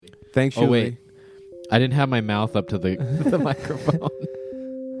Thanks, Shuli. Oh, wait. I didn't have my mouth up to the microphone.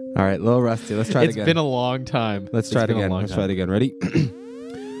 All right, a little rusty. Let's try it again. It's been a long time. Let's try it again. Ready?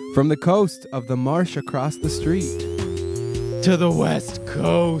 From the coast of the marsh across the street. To the West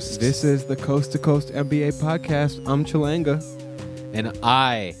Coast. This is the Coast to Coast NBA podcast. I'm Chalanga. And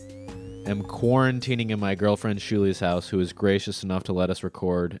I am quarantining in my girlfriend Shuli's house, who is gracious enough to let us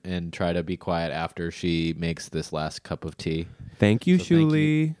record and try to be quiet after she makes this last cup of tea. Thank you, So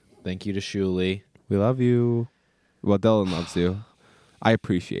Shuli. Thank you to Shuli. We love you. Well, Dylan loves you. I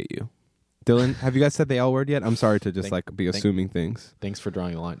appreciate you. Dylan, have you guys said the L word yet? I'm sorry to just be assuming things. Thanks for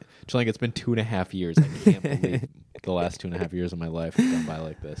drawing the line. Chalanga, it's been 2.5 years. I can't believe the last 2.5 years of my life have gone by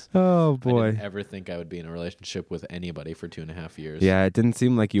like this. Oh, I boy. didn't ever think I would be in a relationship with anybody for 2.5 years. Yeah, it didn't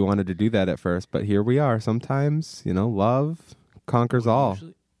seem like you wanted to do that at first, but here we are. Sometimes, love conquers all.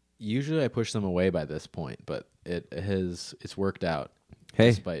 Usually I push them away by this point, but it's worked out.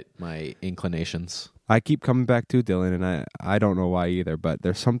 Hey. Despite my inclinations. I keep coming back to Dylan, and I don't know why either, but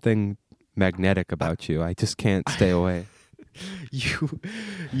there's something magnetic about you. I just can't stay away.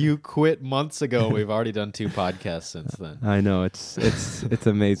 You quit months ago. We've already done 2 podcasts since then. I know, it's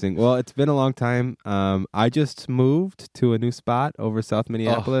amazing. Well, it's been a long time. I just moved to a new spot over South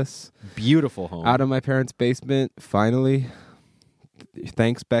Minneapolis. Beautiful home. Out of my parents' basement, finally.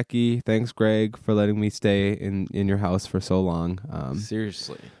 Thanks, Becky. Thanks, Greg, for letting me stay in your house for so long.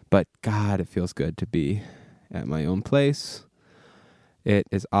 Seriously. But God, it feels good to be at my own place. It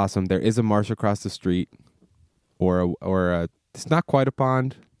is awesome. There is a marsh across the street, or it's not quite a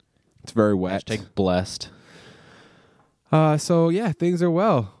pond. It's very wet. Hashtag blessed. So yeah, things are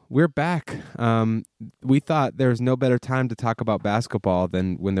well. We're back. We thought there's no better time to talk about basketball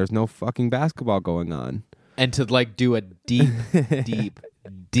than when there's no fucking basketball going on. And to do a deep,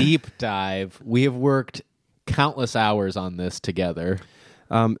 deep dive. We have worked countless hours on this together.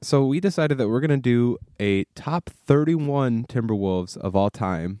 So we decided that we're going to do a top 31 Timberwolves of all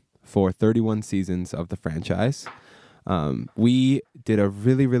time for 31 seasons of the franchise. We did a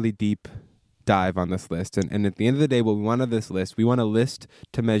really, really deep dive on this list. And at the end of the day, what we want on this list, we want a list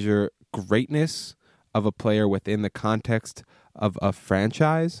to measure greatness of a player within the context of a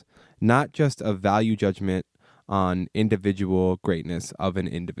franchise, not just a value judgment on individual greatness of an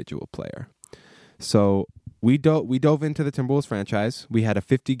individual player. So we dove into the Timberwolves franchise. We had a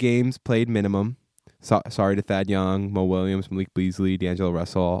 50 games played minimum. Sorry to Thad Young, Mo Williams, Malik Beasley, D'Angelo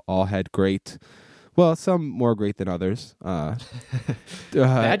Russell, all had great. Well, some more great than others.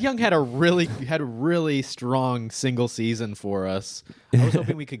 Thad Young had a really strong single season for us. I was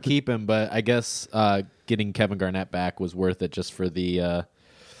hoping we could keep him, but I guess getting Kevin Garnett back was worth it just for the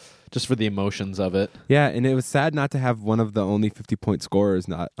emotions of it. Yeah, and it was sad not to have one of the only 50-point scorers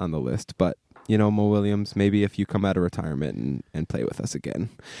not on the list, but Mo Williams, maybe if you come out of retirement and play with us again,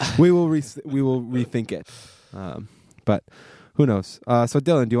 we will rethink it. But who knows? So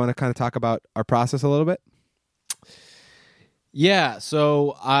Dylan, do you want to kind of talk about our process a little bit? Yeah,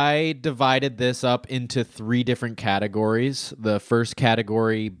 so I divided this up into 3 different categories. The first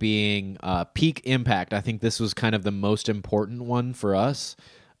category being peak impact. I think this was kind of the most important one for us.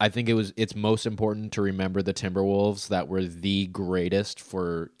 I think it's most important to remember the Timberwolves that were the greatest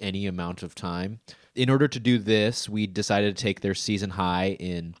for any amount of time. In order to do this, we decided to take their season high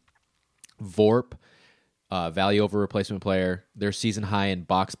in VORP, value over replacement player, their season high in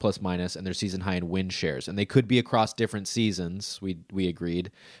box plus minus, and their season high in win shares. And they could be across different seasons, we agreed,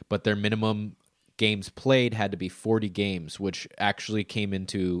 but their minimum games played had to be 40 games, which actually came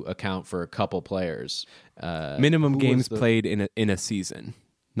into account for a couple players. Minimum games played in a season.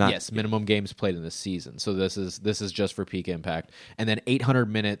 Yes, minimum games played in the season. So this is just for peak impact. And then 800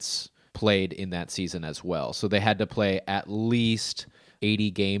 minutes played in that season as well. So they had to play at least 80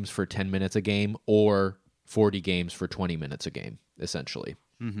 games for 10 minutes a game or 40 games for 20 minutes a game, essentially.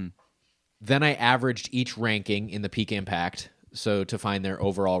 Mm-hmm. Then I averaged each ranking in the peak impact, so to find their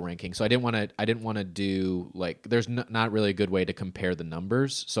overall ranking. So I didn't want to do there's not really a good way to compare the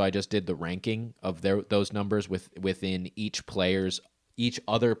numbers. So I just did the ranking of those numbers within each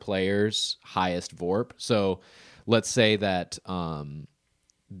other player's highest VORP. So let's say that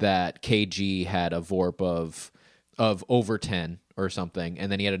that KG had a VORP of over 10 or something,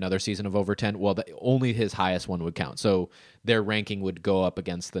 and then he had another season of over 10. Well, only his highest one would count. So their ranking would go up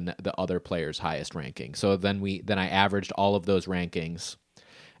against the other player's highest ranking. So then I averaged all of those rankings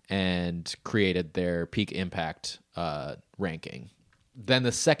and created their peak impact ranking. Then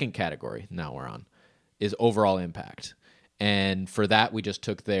the second category now we're on is overall impact. And for that, we just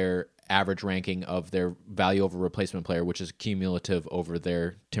took their average ranking of their value over replacement player, which is cumulative over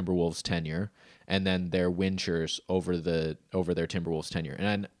their Timberwolves tenure, and then their win shares over their Timberwolves tenure.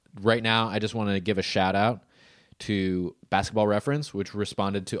 And right now, I just want to give a shout out to Basketball Reference, which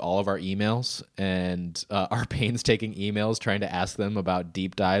responded to all of our emails and our painstaking emails trying to ask them about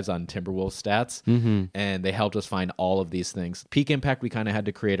deep dives on Timberwolves stats. And they helped us find all of these things. Peak impact, we kind of had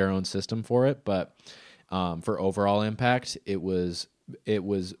to create our own system for it, but for overall impact, it was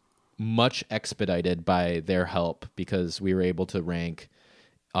much expedited by their help because we were able to rank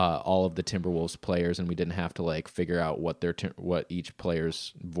all of the Timberwolves players, and we didn't have to like figure out what what each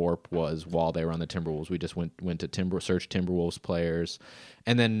player's VORP was while they were on the Timberwolves. We just went to search Timberwolves players,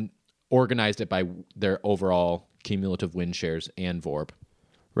 and then organized it by their overall cumulative win shares and VORP.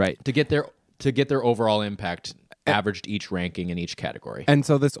 Right. To get their overall impact, averaged each ranking in each category. And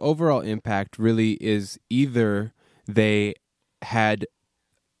so this overall impact really is either they had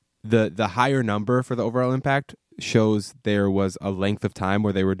the higher number for the overall impact shows there was a length of time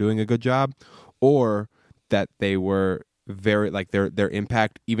where they were doing a good job, or that they were very like their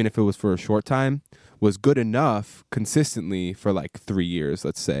impact, even if it was for a short time, was good enough consistently for like 3 years,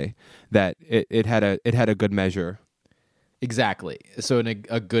 let's say, that it had a good measure. Exactly. So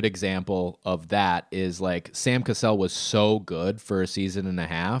a good example of that is like Sam Cassell was so good for a season and a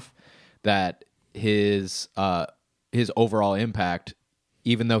half that his overall impact,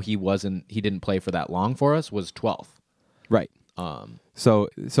 even though he didn't play for that long for us, was 12th. Right. So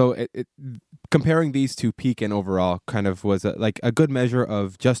comparing these two, peak and overall, kind of was a good measure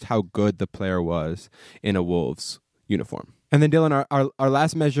of just how good the player was in a Wolves uniform. And then Dylan, our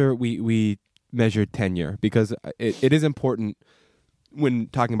last measure, we measured tenure, because it is important when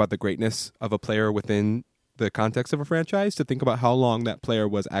talking about the greatness of a player within the context of a franchise to think about how long that player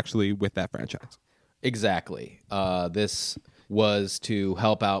was actually with that franchise. Exactly. This was to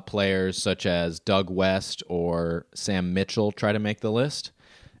help out players such as Doug West or Sam Mitchell try to make the list.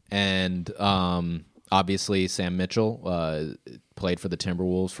 And obviously Sam Mitchell played for the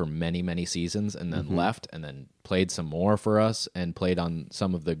Timberwolves for many, many seasons and then left, and then played some more for us and played on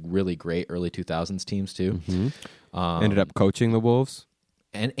some of the really great early 2000s teams too. Ended up coaching the Wolves.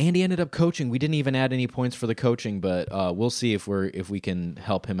 And Andy ended up coaching. We didn't even add any points for the coaching, but we'll see if we can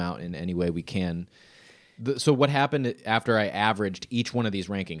help him out in any way we can. So what happened after I averaged each one of these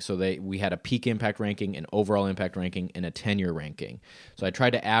rankings? So we had a peak impact ranking, an overall impact ranking, and a tenure ranking. So I tried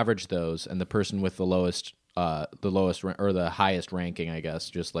to average those, and the person with the lowest or the highest ranking, I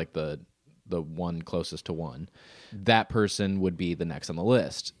guess, just like the one closest to one, that person would be the next on the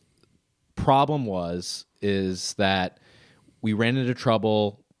list. Problem is that we ran into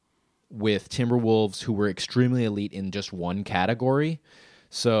trouble with Timberwolves who were extremely elite in just one category.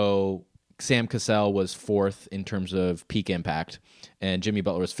 So Sam Cassell was 4th in terms of peak impact, and Jimmy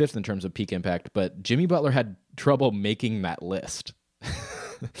Butler was 5th in terms of peak impact, but Jimmy Butler had trouble making that list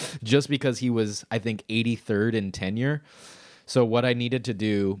just because he was, I think, 83rd in tenure. So what I needed to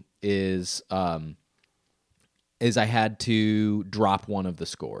do is I had to drop one of the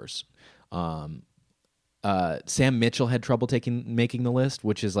scores. Sam Mitchell had trouble making the list,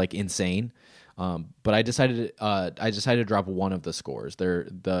 which is like insane. But I decided to drop one of the scores.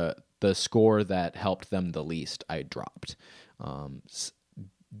 The score that helped them the least, I dropped.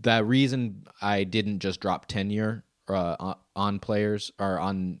 The reason I didn't just drop tenure on players or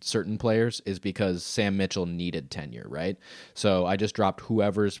on certain players is because Sam Mitchell needed tenure, right? So I just dropped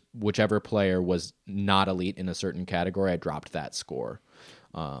whichever player was not elite in a certain category. I dropped that score.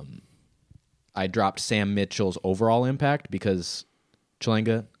 I dropped Sam Mitchell's overall impact because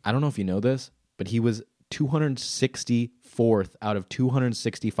Chilenga, I don't know if you know this, but he was 264th out of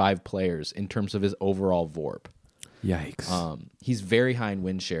 265 players in terms of his overall VORP. Yikes. He's very high in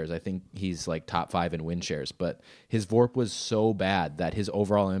win shares. I think he's like top 5 in win shares, but his VORP was so bad that his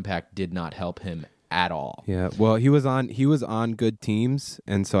overall impact did not help him at all. Yeah, well, he was on good teams,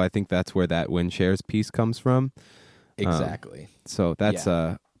 and so I think that's where that win shares piece comes from. Exactly. So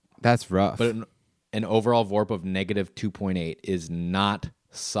that's rough. But an overall VORP of negative 2.8 is not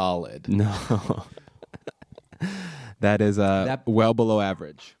solid. No. That is well below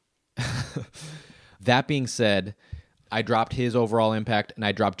average. That being said, I dropped his overall impact and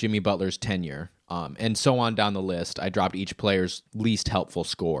I dropped Jimmy Butler's tenure, and so on down the list. I dropped each player's least helpful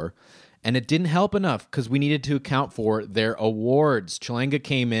score. And it didn't help enough because we needed to account for their awards. Chilenga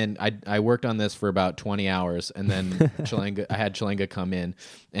came in. I worked on this for about 20 hours, and then I had Chilenga come in,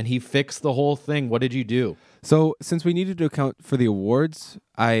 and he fixed the whole thing. What did you do? So since we needed to account for the awards,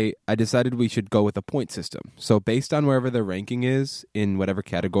 I decided we should go with a point system. So based on wherever their ranking is in whatever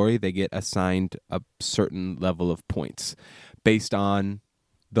category, they get assigned a certain level of points based on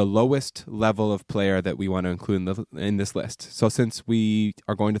the lowest level of player that we want to include in this list. So since we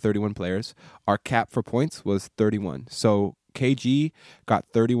are going to 31 players, our cap for points was 31. So KG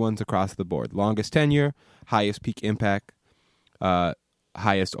got 31s across the board. Longest tenure, highest peak impact,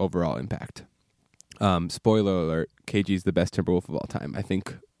 highest overall impact. Spoiler alert, KG's the best Timberwolf of all time. I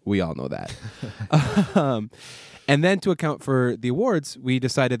think we all know that. And then to account for the awards, we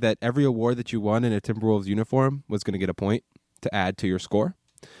decided that every award that you won in a Timberwolves uniform was going to get a point to add to your score.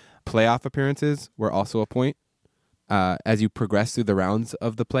 Playoff appearances were also a point. As you progress through the rounds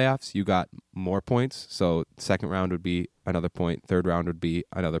of the playoffs, you got more points. So second round would be another point. Third round would be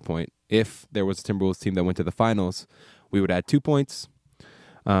another point. If there was a Timberwolves team that went to the finals, we would add 2 points.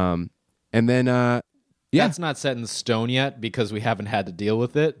 And then, That's not set in stone yet because we haven't had to deal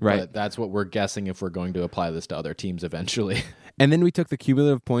with it. Right. But that's what we're guessing if we're going to apply this to other teams eventually. And then we took the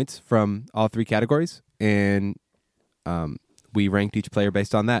cumulative points from all 3 categories, and we ranked each player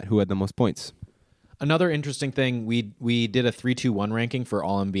based on that, who had the most points. Another interesting thing, we did a 3-2-1 ranking for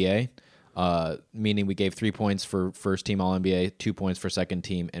All-NBA, meaning we gave 3 points for first team All-NBA, 2 points for second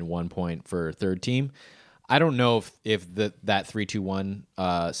team, and 1 point for third team. I don't know if that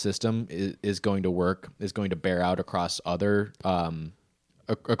 3-2-1 system is going to work, is going to bear out across other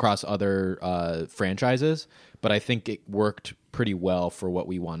franchises, but I think it worked pretty well for what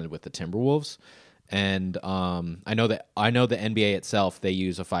we wanted with the Timberwolves. And I know the NBA itself, they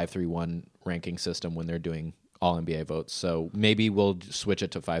use a 5-3-1 ranking system when they're doing all NBA votes. So maybe we'll switch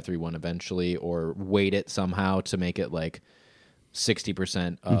it to 5-3-1 eventually, or weight it somehow to make it like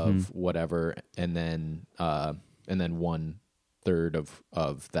 60% of whatever, and then 1/3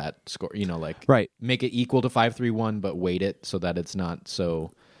 of that score. Right. Make it equal to 5-3-1, but weight it so that it's not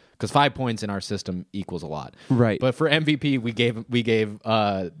so. Because 5 points in our system equals a lot. Right. But for MVP, we gave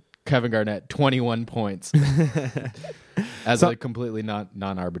Kevin Garnett 21 points as a completely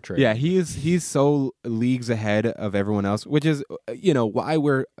non-arbitrary. Yeah, he's so leagues ahead of everyone else, which is why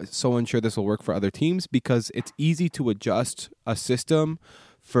we're so unsure this will work for other teams, because it's easy to adjust a system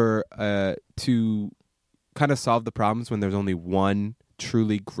for to kind of solve the problems when there's only one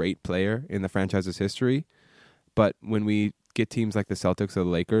truly great player in the franchise's history. But when we get teams like the Celtics or the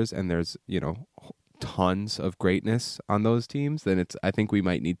Lakers, and there's tons of greatness on those teams, then I think we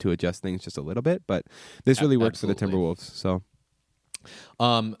might need to adjust things just a little bit, but this really works for the Timberwolves. So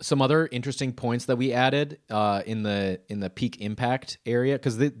some other interesting points that we added in the peak impact area,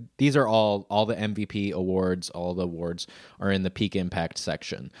 because these are all the MVP awards, all the awards are in the peak impact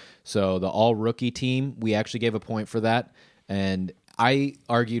section. So the all rookie team, we actually gave a point for that, and I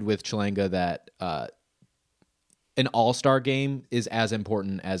argued with Chilanga that an all-star game is as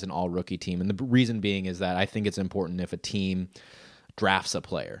important as an all-rookie team. And the reason being is that I think it's important if a team drafts a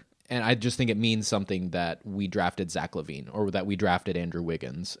player. And I just think it means something that we drafted Zach LaVine, or that we drafted Andrew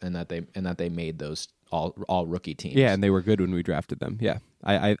Wiggins, and that they made those all-rookie teams. Yeah, and they were good when we drafted them. Yeah,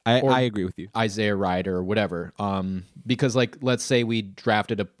 I agree with you. Isaiah Ryder or whatever. Because let's say we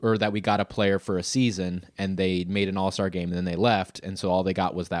drafted that we got a player for a season, and they made an all-star game, and then they left, and so all they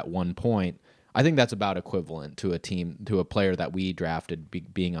got was that 1 point. I think that's about equivalent to a player that we drafted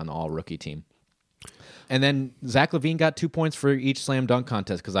being on the all-rookie team. And then Zach LaVine got 2 points for each slam dunk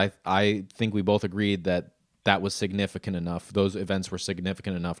contest, because I think we both agreed that was significant enough. Those events were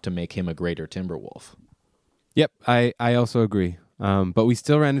significant enough to make him a greater Timberwolf. Yep, I also agree. But we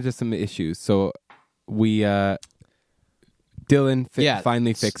still ran into some issues. So we Dylan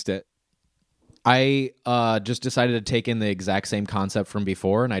finally fixed it. I just decided to take in the exact same concept from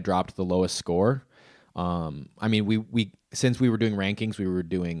before, and I dropped the lowest score. I mean, we since we were doing rankings, we were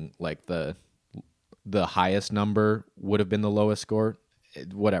doing like the highest number would have been the lowest score.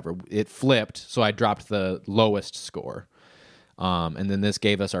 Whatever, it flipped, so I dropped the lowest score. And then this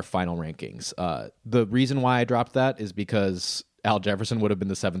gave us our final rankings. The reason why I dropped that is because Al Jefferson would have been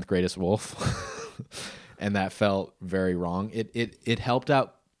the 7th greatest Wolf, and that felt very wrong. It helped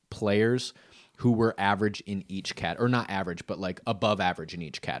out players who were average in each or not average, but like above average in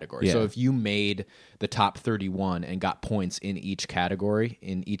each category. Yeah. So if you made the top 31 and got points in each category,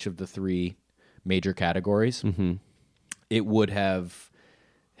 in each of the 3 major categories, it would have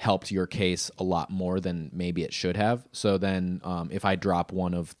helped your case a lot more than maybe it should have. So then if I drop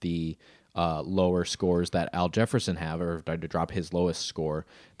one of the lower scores that Al Jefferson have, or if I drop his lowest score,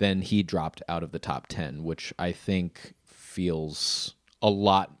 then he dropped out of the top 10, which I think feels a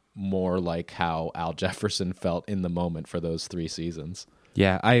lot more like how Al Jefferson felt in the moment for those 3 seasons.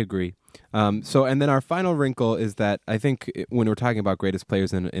 Yeah, I agree. And then our final wrinkle is that I think when we're talking about greatest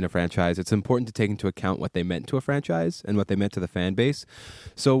players in a franchise, it's important to take into account what they meant to a franchise and what they meant to the fan base.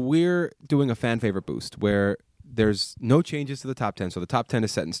 So we're doing a fan favorite boost where there's no changes to the top 10. So the top 10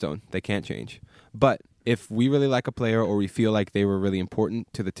 is set in stone. They can't change. But if we really like a player, or we feel like they were really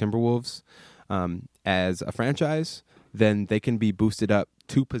important to the Timberwolves as a franchise, then they can be boosted up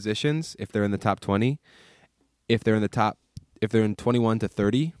 2 positions if they're in the top 20. If they're in 21 to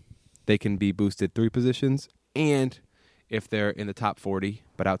 30, they can be boosted 3 positions. And if they're in the top 40,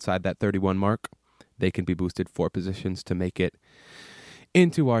 but outside that 31 mark, they can be boosted 4 positions to make it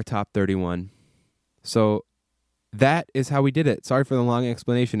into our top 31. So that is how we did it. Sorry for the long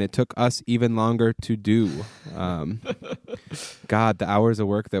explanation. It took us even longer to do. God, the hours of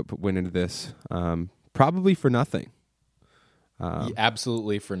work that went into this, probably for nothing.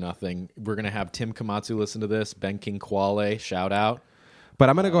 Absolutely for nothing. We're going to have Tim Komatsu listen to this. Ben Kinquale, shout out. But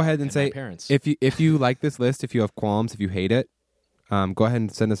I'm going to go ahead and say, if you like this list, if you have qualms, if you hate it, go ahead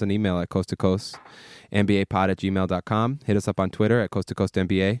and send us an email at coasttocoastnbapod@gmail.com. Hit us up on Twitter at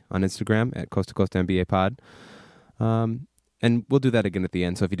coasttocoastnba, on Instagram at coasttocoastnbapod. And we'll do that again at the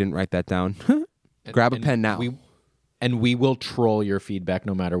end. So if you didn't write that down, grab a pen now. We will troll your feedback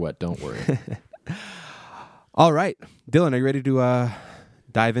no matter what. Don't worry. All right. Dylan, are you ready to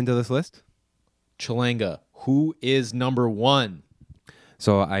dive into this list? Chalanga, who is number 1?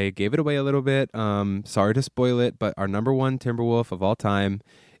 So I gave it away a little bit. Sorry to spoil it, but our number 1 Timberwolf of all time,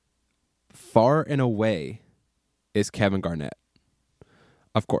 far and away, is Kevin Garnett.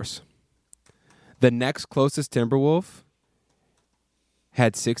 Of course. The next closest Timberwolf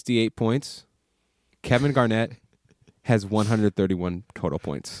had 68 points. Kevin Garnett has 131 total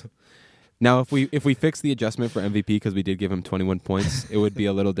points. Now, if we fix the adjustment for MVP, because we did give him 21 points, it would be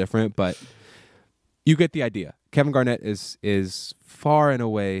a little different, but you get the idea. Kevin Garnett is far and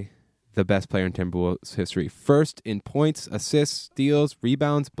away the best player in Timberwolves history. First in points, assists, steals,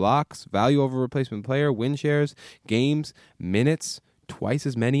 rebounds, blocks, value over replacement player, win shares, games, minutes, twice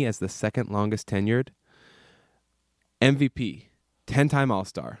as many as the second longest tenured. MVP, 10-time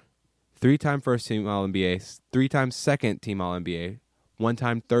All-Star, 3-time first-team All-NBA, 3-time second-team All-NBA,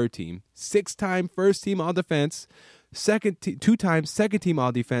 1-time third-team, 6-time first-team All-Defense, 2-time second-team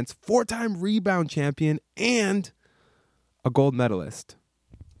All-Defense, 4-time rebound champion, and a gold medalist.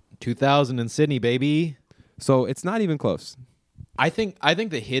 2000 in Sydney, baby. So it's not even close. I think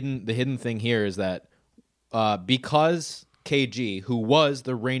the hidden thing here is that because KG, who was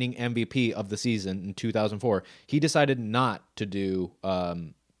the reigning MVP of the season in 2004, he decided not to do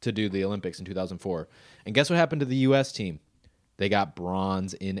the Olympics in 2004. And guess what happened to the U.S. team? They got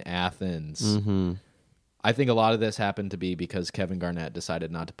bronze in Athens. Mm-hmm. I think a lot of this happened to be because Kevin Garnett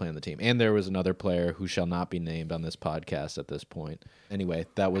decided not to play on the team. And there was another player who shall not be named on this podcast at this point. Anyway,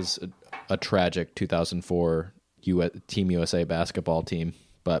 that was a tragic 2004 Team USA basketball team.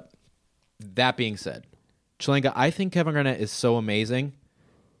 But that being said, Chalanga, I think Kevin Garnett is so amazing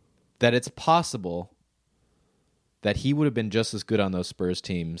that it's possible that he would have been just as good on those Spurs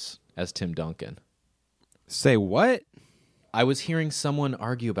teams as Tim Duncan. Say what? I was hearing someone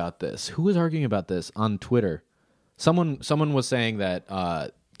argue about this. Who was arguing about this on Twitter? Someone was saying that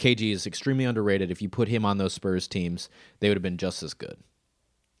KG is extremely underrated. If you put him on those Spurs teams, they would have been just as good.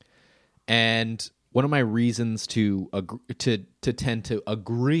 And one of my reasons to tend to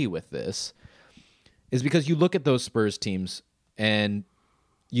agree with this is because you look at those Spurs teams and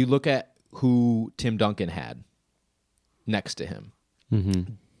you look at who Tim Duncan had next to him.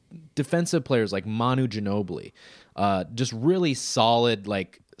 Mm-hmm. Defensive players like Manu Ginobili, just really solid,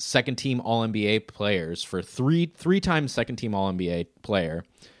 like second-team All-NBA players for three-time second-team All-NBA player,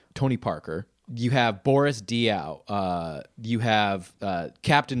 Tony Parker. You have Boris Diaw. You have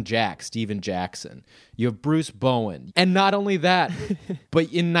Captain Jack, Steven Jackson. You have Bruce Bowen. And not only that,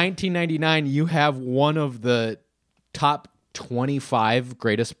 but in 1999, you have one of the top 25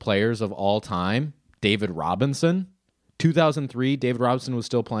 greatest players of all time, David Robinson. 2003, David Robinson was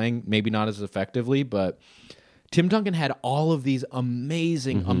still playing, maybe not as effectively, but Tim Duncan had all of these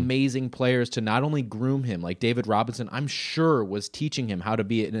amazing players to not only groom him, like David Robinson, I'm sure was teaching him how to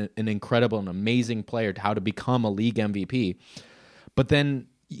be an incredible and amazing player, how to become a league MVP. But then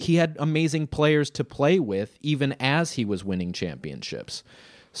he had amazing players to play with even as he was winning championships.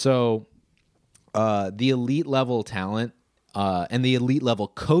 So the elite level talent and the elite level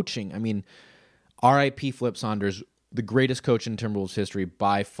coaching, I mean, RIP Flip Saunders, the greatest coach in Timberwolves history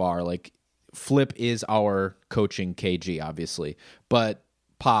by far. Like, Flip is our coaching KG, obviously, but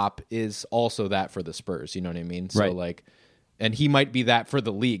Pop is also that for the Spurs. You know what I mean? So, like, and he might be that for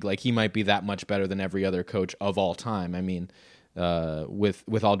the league. Like, he might be that much better than every other coach of all time. I mean,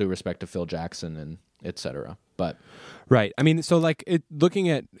 with all due respect to Phil Jackson and et cetera. But right. I mean, so like looking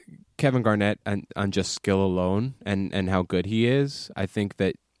at Kevin Garnett on just skill alone and how good he is, I think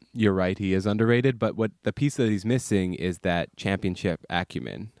that you're right, he is underrated, but what the piece that he's missing is that championship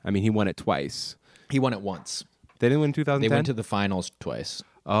acumen. I mean, he won it twice. He won it once. They didn't win 2010? They went to the finals twice.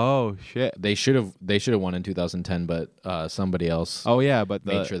 Oh shit. They should have won in 2010, but somebody else Oh yeah, but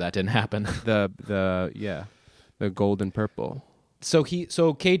made sure that didn't happen. the gold and purple. So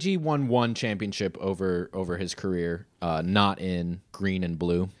KG won one championship over his career, not in green and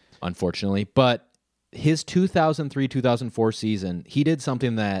blue, unfortunately. But his 2003-2004 season, he did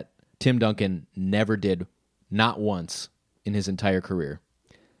something that Tim Duncan never did, not once in his entire career.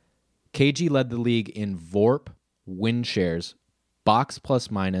 KG led the league in VORP, win shares, box plus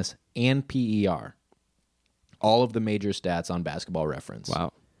minus, and PER. All of the major stats on Basketball Reference.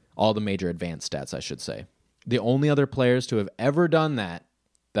 Wow. All the major advanced stats, I should say. The only other players to have ever done that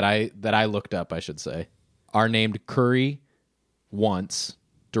I looked up, I should say, are named Curry once,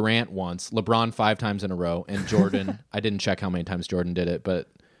 Durant once, LeBron 5 times in a row, and Jordan. I didn't check how many times Jordan did it, but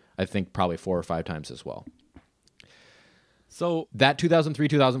I think probably 4 or 5 times as well. So That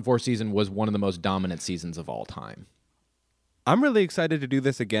 2003-2004 season was one of the most dominant seasons of all time. I'm really excited to do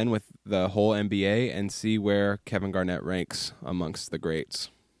this again with the whole NBA and see where Kevin Garnett ranks amongst the greats.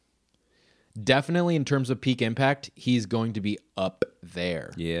 Definitely in terms of peak impact, he's going to be up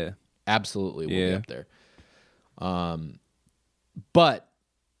there. Yeah. Absolutely will be up there. But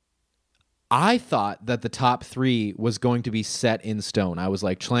I thought that the top 3 was going to be set in stone. I was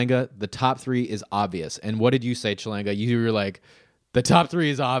like, Chalanga, the top 3 is obvious. And what did you say, Chalanga? You were like, the top 3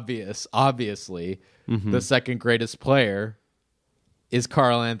 is obvious. Obviously, the second greatest player is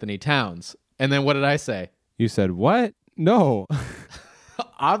Karl Anthony Towns. And then what did I say? You said, what? No.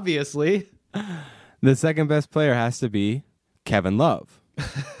 Obviously. The second best player has to be Kevin Love.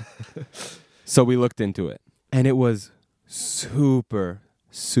 So we looked into it, and it was super,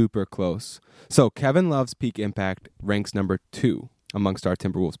 super close. So Kevin Love's peak impact ranks number 2 amongst our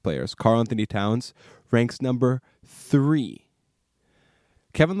Timberwolves players. Karl Anthony Towns ranks number 3.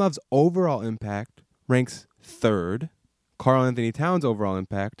 Kevin Love's overall impact ranks 3rd. Karl Anthony Towns' overall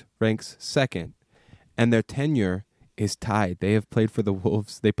impact ranks 2nd. And their tenure is tied. They have played for the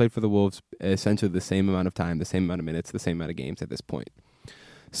Wolves. They played for the Wolves essentially the same amount of time, the same amount of minutes, the same amount of games at this point.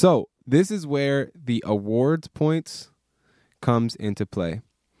 So this is where the awards points comes into play.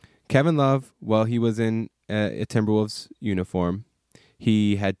 Kevin Love, while he was in a Timberwolves uniform,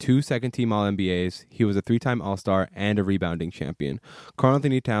 he had 2 second-team All-NBAs. He was a 3-time All-Star and a rebounding champion. Karl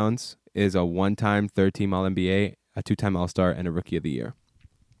Anthony Towns is a 1-time third-team All-NBA, a 2-time All-Star, and a Rookie of the Year.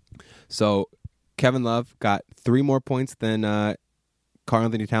 So Kevin Love got 3 more points than Karl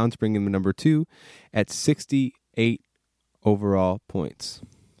Anthony Towns, bringing him number 2 at 68 overall points.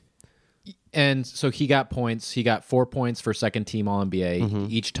 And so he got points. He got 4 points for second team All-NBA,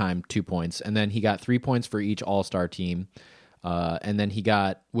 each time 2 points. And then he got 3 points for each All-Star team. And then he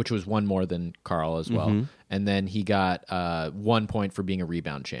got, which was 1 more than Karl as well. And then he got 1 point for being a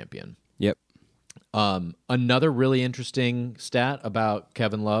rebound champion. Yep. Another really interesting stat about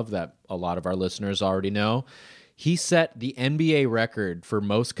Kevin Love that a lot of our listeners already know, he set the NBA record for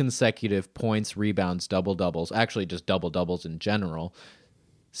most consecutive points, rebounds, double-doubles, actually just double-doubles in general,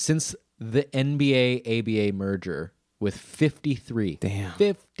 since the NBA-ABA merger with 53. Damn.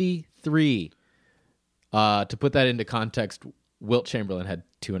 53. To put that into context, Wilt Chamberlain had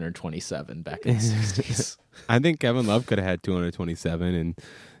 227 back in the 60s. I think Kevin Love could have had 227 in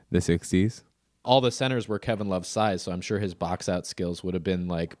the 60s. All the centers were Kevin Love's size, so I'm sure his box-out skills would have been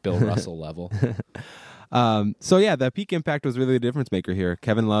like Bill Russell level. So yeah, the peak impact was really the difference maker here.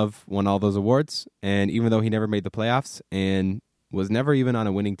 Kevin Love won all those awards, and even though he never made the playoffs and was never even on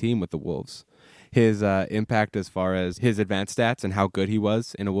a winning team with the Wolves, his impact as far as his advanced stats and how good he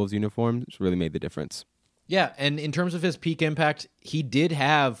was in a Wolves uniform really made the difference. Yeah, and in terms of his peak impact, he did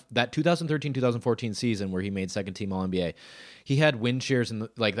have that 2013-2014 season where he made second team All-NBA. He had win shares in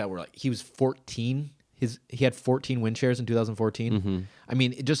that were like he was 14. He had 14 win shares in 2014. I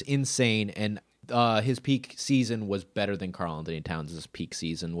mean, just insane. And his peak season was better than Karl Anthony Towns' peak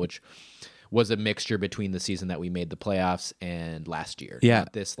season, which was a mixture between the season that we made the playoffs and last year. Yeah.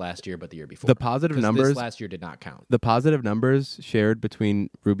 Not this last year, but the year before. The positive 'Cause numbers this last year did not count. The positive numbers shared between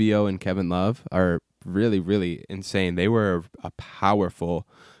Rubio and Kevin Love are really, really insane. They were a powerful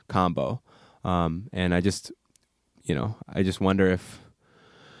combo. And I just wonder if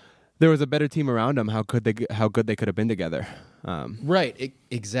there was a better team around them, how good they could have been together. Right,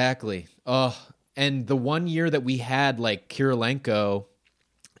 exactly. And the one year that we had like Kirilenko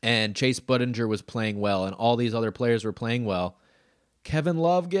and Chase Budinger was playing well and all these other players were playing well, Kevin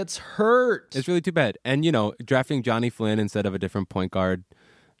Love gets hurt. It's really too bad. And, drafting Johnny Flynn instead of a different point guard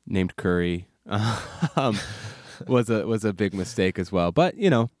named Curry was a big mistake as well. But,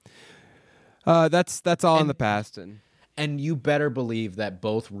 that's all in the past. And you better believe that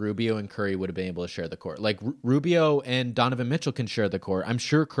both Rubio and Curry would have been able to share the court. Like Rubio and Donovan Mitchell can share the court. I'm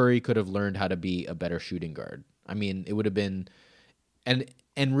sure Curry could have learned how to be a better shooting guard. I mean, it would have been, and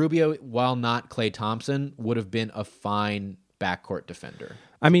Rubio, while not Klay Thompson, would have been a fine backcourt defender.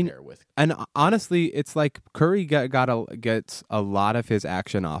 I mean, and honestly, it's like Curry gets a lot of his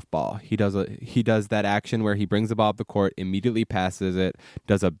action off ball. He does that action where he brings the ball up the court, immediately passes it,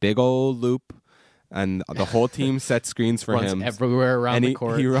 does a big old loop, and the whole team sets screens for him everywhere around the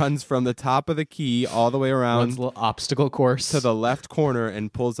court. He runs from the top of the key all the way around, runs a little obstacle course to the left corner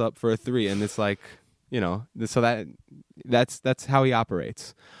and pulls up for a three. And it's like, so that's how he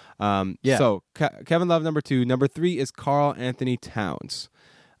operates. So Kevin Love, number 2. Number 3 is Karl Anthony Towns.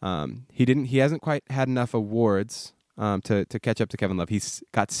 He hasn't quite had enough awards to catch up to Kevin Love. He's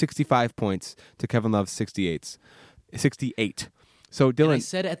got 65 points to Kevin Love's 68. So Dylan, and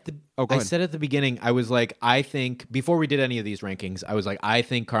I said at the beginning, I was like, I think before we did any of these rankings, I was like, I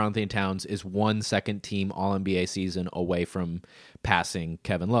think Karl Anthony Towns is one second team All NBA season away from passing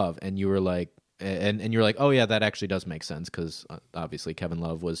Kevin Love, and you were like, and you're like, oh yeah, that actually does make sense because obviously Kevin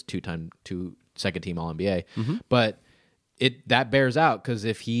Love was two second team All NBA, but that bears out because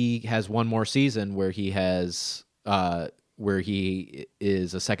if he has one more season where he is a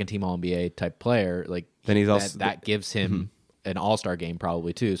second team All NBA type player, like then he's also that gives him an All-Star game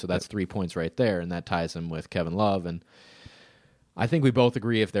probably too. So that's 3 points right there, and that ties him with Kevin Love. And I think we both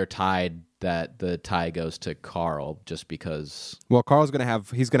agree if they're tied, that the tie goes to Karl, just because. Well, Karl's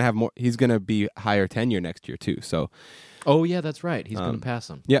he's gonna have more. He's gonna be higher tenure next year too. So. Oh yeah, that's right. He's gonna pass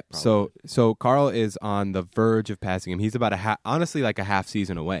him. Yeah. Probably. So Karl is on the verge of passing him. He's about honestly like a half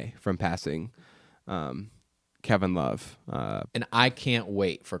season away from passing Kevin Love. And I can't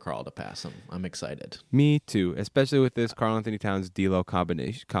wait for Karl to pass him. I'm excited. Me too, especially with this Karl Anthony Towns D'Lo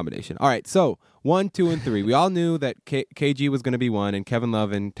combination. All right, so 1, 2, and 3. We all knew that KG was going to be 1, and Kevin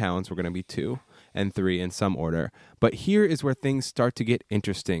Love and Towns were going to be 2 and 3 in some order. But here is where things start to get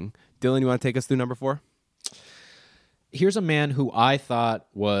interesting. Dylan, you want to take us through number 4? Here's a man who I thought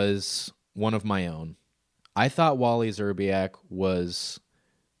was one of my own. I thought Wally Szczerbiak was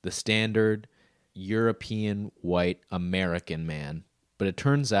the standard European white American man, but it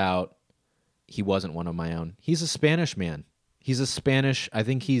turns out he wasn't one of my own. He's a Spanish man. I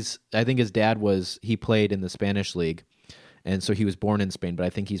think his dad he played in the Spanish league, and so he was born in Spain, but I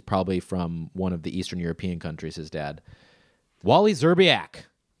think he's probably from one of the Eastern European countries, his dad. Wally Szczerbiak.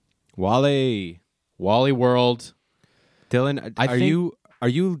 Wally World. Dylan, are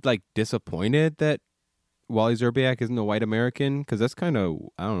you like disappointed that Wally Szczerbiak isn't a white American? Because that's kind of,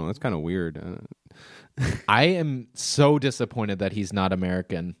 I don't know, that's kind of weird. I am so disappointed that he's not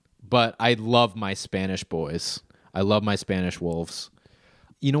American, but I love my Spanish boys. I love my Spanish Wolves.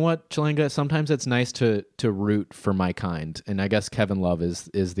 You know what, Chalenga? Sometimes it's nice to root for my kind, and I guess Kevin Love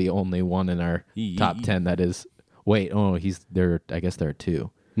is the only one in our top 10 that is. Wait, he's there. I guess there are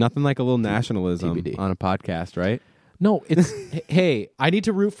 2. Nothing like a little nationalism TBD. On a podcast, right? No, it's hey, I need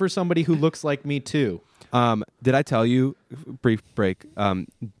to root for somebody who looks like me too. Did I tell you, brief break,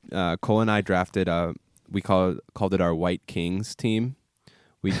 Cole and I drafted, we called it our White Kings team.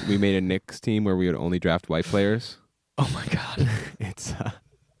 We made a Knicks team where we would only draft white players. Oh my God.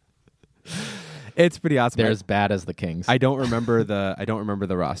 It's pretty awesome. They're as bad as the Kings. I don't remember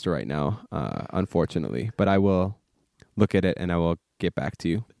the roster right now, unfortunately, but I will look at it and I will get back to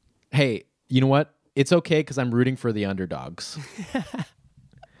you. Hey, you know what? It's okay because I'm rooting for the underdogs.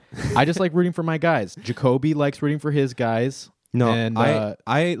 I just like rooting for my guys. Jacoby likes rooting for his guys. No, and, I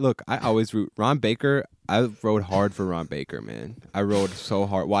always root. Ron Baker, I rode hard for Ron Baker, man. I rode so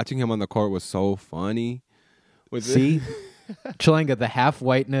hard. Watching him on the court was so funny. See? Chalenga, the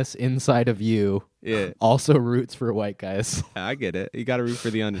half-whiteness inside of you also roots for white guys. I get it. You got to root for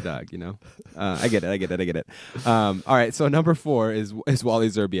the underdog, you know? I get it. All right, so number 4 is Wally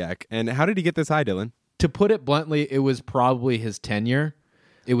Szczerbiak. And how did he get this high, Dylan? To put it bluntly, it was probably his tenure.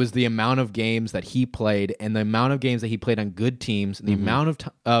 It was the amount of games that he played and the amount of games that he played on good teams and the amount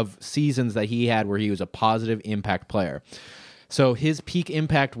of seasons that he had where he was a positive impact player. So his peak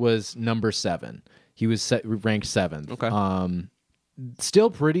impact was number 7. He was ranked 7th. Okay. Still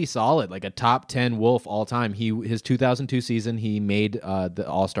pretty solid, like a top 10 Wolf all time. His 2002 season, he made the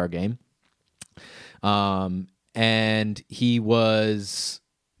All-Star game. And he was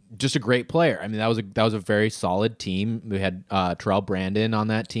just a great player. I mean, that was a very solid team. We had Terrell Brandon on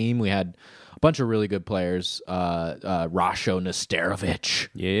that team. We had a bunch of really good players. Rasho Nesterovic.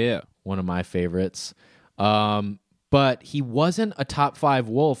 Yeah. One of my favorites. but he wasn't a top 5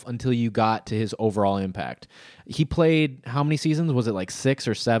 Wolf until you got to his overall impact. He played how many seasons? Was it like 6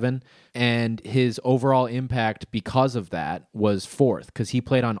 or 7? And his overall impact because of that was 4th because he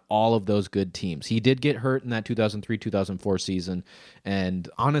played on all of those good teams. He did get hurt in that 2003-2004 season. And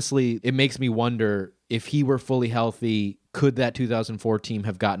honestly, it makes me wonder if he were fully healthy, could that 2004 team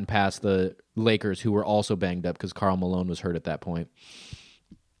have gotten past the Lakers who were also banged up because Karl Malone was hurt at that point?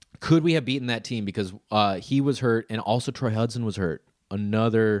 Could we have beaten that team because he was hurt and also Troy Hudson was hurt?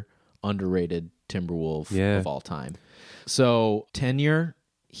 Another underrated Timberwolf of all time. So tenure,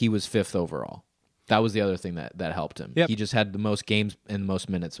 he was 5th overall. That was the other thing that helped him. Yep. He just had the most games and the most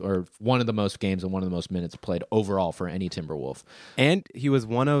minutes, or one of the most games and one of the most minutes played overall for any Timberwolf. And he was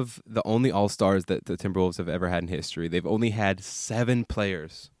one of the only All-Stars that the Timberwolves have ever had in history. They've only had 7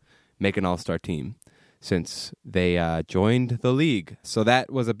 players make an All-Star team since they joined the league. So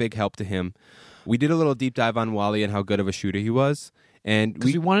that was a big help to him. We did a little deep dive on Wally and how good of a shooter he was. And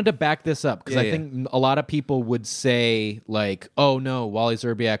we wanted to back this up because I think a lot of people would say like, oh no, Wally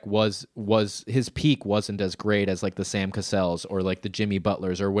Szczerbiak was his peak wasn't as great as like the Sam Cassells or like the Jimmy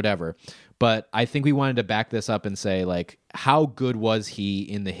Butlers or whatever. But I think we wanted to back this up and say like, how good was he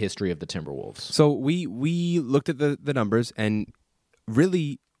in the history of the Timberwolves? So we looked at the numbers and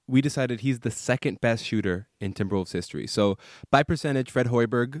really we decided he's the second best shooter in Timberwolves history. So by percentage, Fred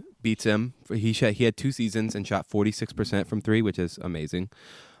Hoiberg beats him. He had 2 seasons and shot 46% from 3, which is amazing.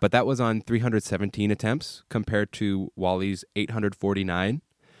 But that was on 317 attempts compared to Wally's 849.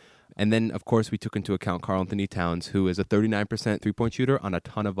 And then, of course, we took into account Karl Anthony Towns, who is a 39% three-point shooter on a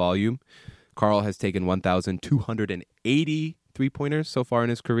ton of volume. Karl has taken 1,280 three-pointers so far in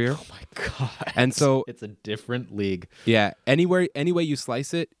his career. Oh my God. And so it's a different league. Yeah, any way you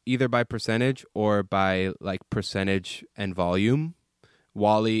slice it, either by percentage or by like percentage and volume,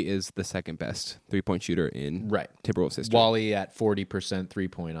 Wally is the second best three-point shooter in Timberwolves history. Wally at 40%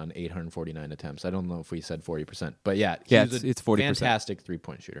 three-point on 849 attempts. I don't know if we said 40%, but yeah, it's 40%. Fantastic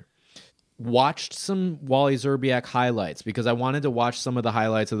three-point shooter. Watched some Wally Szczerbiak highlights because I wanted to watch some of the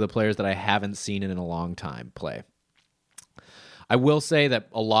highlights of the players that I haven't seen in a long time play. I will say that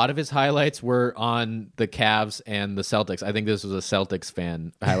a lot of his highlights were on the Cavs and the Celtics. I think this was a Celtics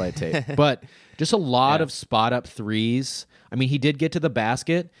fan highlight tape. But just a lot of spot-up threes. I mean, he did get to the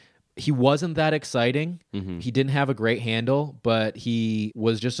basket. He wasn't that exciting. Mm-hmm. He didn't have a great handle, but he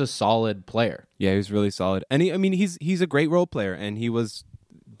was just a solid player. Yeah, he was really solid. And he's a great role player, and he was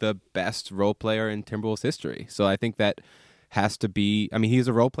the best role player in Timberwolves history. So I think that has to be... I mean, he's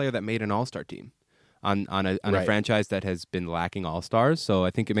a role player that made an all-star team on a franchise that has been lacking all-stars. So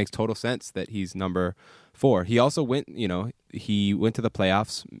I think it makes total sense that he's number 4. He also went to the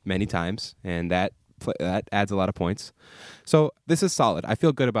playoffs many times, and that adds a lot of points. So this is solid. I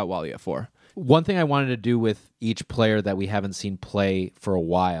feel good about Wally at 4. One thing I wanted to do with each player that we haven't seen play for a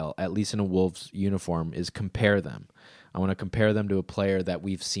while, at least in a Wolves uniform, is compare them. I want to compare them to a player that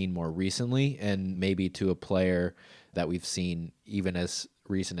we've seen more recently and maybe to a player that we've seen even as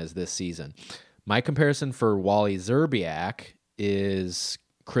recent as this season. My comparison for Wally Szczerbiak is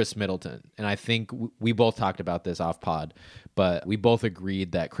Chris Middleton. And I think we both talked about this off pod, but we both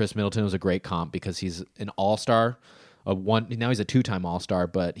agreed that Chris Middleton was a great comp because he's an all-star. Now he's a 2-time all-star,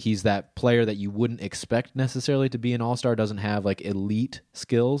 but he's that player that you wouldn't expect necessarily to be an all-star, doesn't have like elite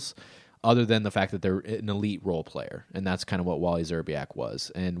skills other than the fact that they're an elite role player. And that's kind of what Wally Szczerbiak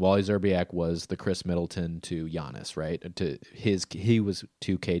was. And Wally Szczerbiak was the Chris Middleton to Giannis, right? He was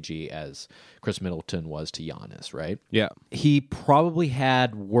 2 kg as Chris Middleton was to Giannis, right? Yeah. He probably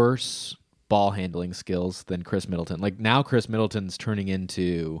had worse ball handling skills than Chris Middleton. Like now Chris Middleton's turning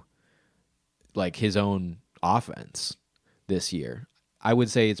into like his own offense this year. I would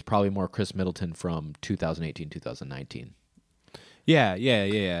say it's probably more Chris Middleton from 2018, 2019. Yeah.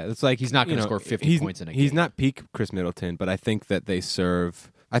 It's like he's not going to score 50 points in a game. He's not peak Chris Middleton, but I think that they serve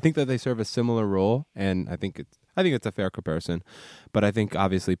a similar role, and I think it's a fair comparison. But I think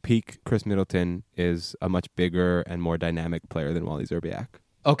obviously peak Chris Middleton is a much bigger and more dynamic player than Wally Szczerbiak.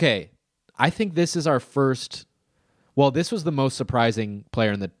 Okay, I think this is our first. Well, this was the most surprising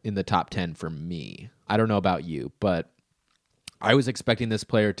player in the top 10 for me. I don't know about you, but I was expecting this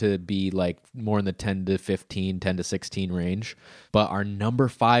player to be like more in the 10 to 15, 10 to 16 range. But our number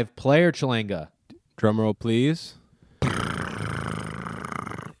 5 player, Chalanga. Drumroll, please.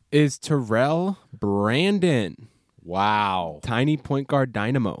 Is Terrell Brandon. Wow. Tiny point guard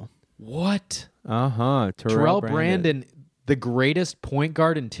dynamo. What? Uh-huh. Terrell Brandon, the greatest point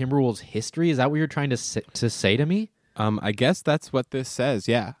guard in Timberwolves history? Is that what you're trying to say to me? I guess that's what this says,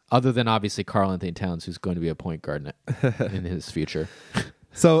 yeah. Other than obviously Karl Anthony Towns, who's going to be a point guard in his future.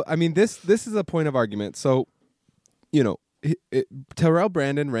 So, I mean, this is a point of argument. So, you know, Terrell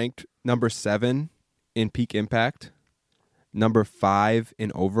Brandon ranked number 7 in peak impact, number 5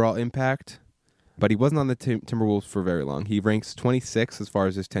 in overall impact, but he wasn't on the Timberwolves for very long. He ranks 26 as far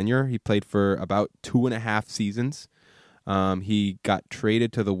as his tenure. He played for about 2.5 seasons. He got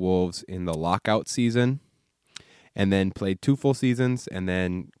traded to the Wolves in the lockout season and then played 2 full seasons and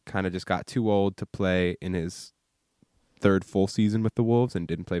then kind of just got too old to play in his 3rd full season with the Wolves and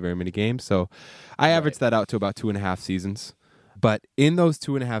didn't play very many games. So I averaged that out to about 2.5 seasons. But in those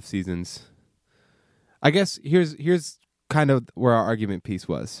 2.5 seasons, I guess here's kind of where our argument piece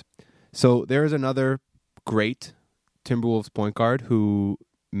was. So there is another great Timberwolves point guard who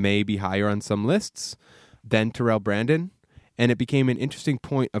may be higher on some lists than Terrell Brandon, and it became an interesting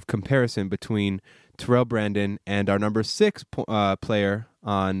point of comparison between Terrell Brandon and our number 6 player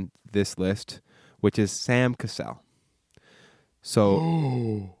on this list, which is Sam Cassell.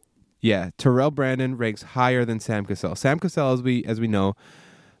 So, yeah, Terrell Brandon ranks higher than Sam Cassell. Sam Cassell, as we know,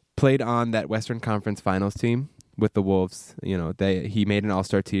 played on that Western Conference Finals team with the Wolves. You know, he made an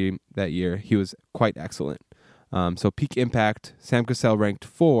All-Star team that year. He was quite excellent. So peak impact, Sam Cassell ranked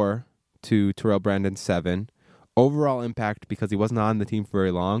 4 to Terrell Brandon 7. Overall impact, because he wasn't on the team for very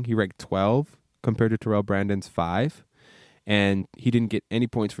long, he ranked 12 compared to Terrell Brandon's 5. And he didn't get any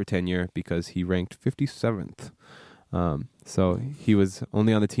points for tenure because he ranked 57th. So he was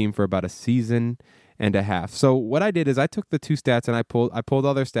only on the team for about a season and a half. So what I did is I took the 2 stats and I pulled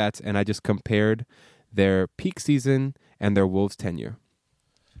all their stats and I just compared their peak season and their Wolves tenure.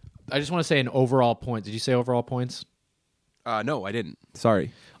 I just want to say an overall point. Did you say overall points? No, I didn't.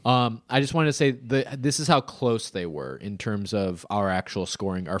 Sorry. I just wanted to say this is how close they were in terms of our actual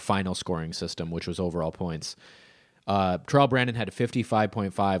scoring, our final scoring system, which was overall points. Terrell Brandon had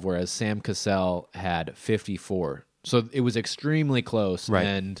 55.5, whereas Sam Cassell had 54. So it was extremely close. Right.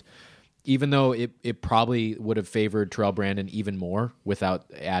 And even though it probably would have favored Terrell Brandon even more without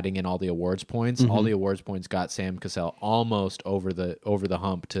adding in all the awards points, all the awards points got Sam Cassell almost over the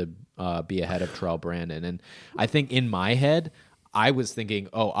hump to be ahead of Terrell Brandon. And I think in my head, I was thinking,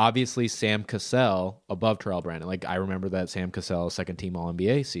 obviously Sam Cassell above Terrell Brandon. Like I remember that Sam Cassell second team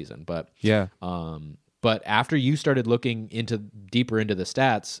All-NBA season, but yeah. But after you started looking deeper into the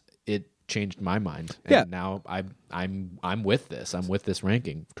stats, it changed my mind. And now I'm with this. I'm with this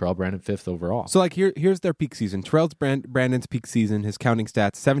ranking. Terrell Brandon 5th overall. So like here's their peak season. Terrell Brandon's peak season, his counting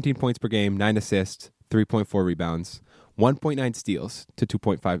stats: 17 points per game, 9 assists, 3.4 rebounds, 1.9 steals to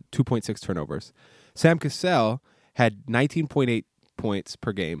 2.6 turnovers. Sam Cassell had 19.8 points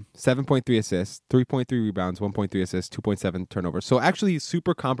per game, 7.3 assists, 3.3 rebounds, 1.3 assists, 2.7 turnovers. So actually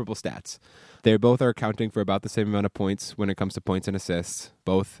super comparable stats. They both are accounting for about the same amount of points when it comes to points and assists,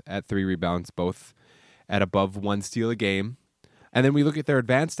 both at 3 rebounds, both at above 1 steal a game. And then we look at their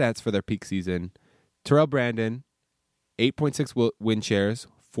advanced stats for their peak season. Terrell Brandon, 8.6 win shares,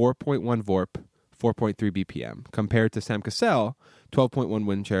 4.1 VORP, 4.3 BPM, compared to Sam Cassell, 12.1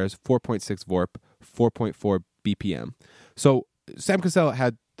 win shares, 4.6 VORP, 4.4 BPM. So Sam Cassell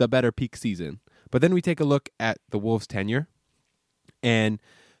had the better peak season. But then we take a look at the Wolves' tenure, and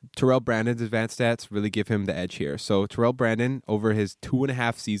Terrell Brandon's advanced stats really give him the edge here. So Terrell Brandon, over his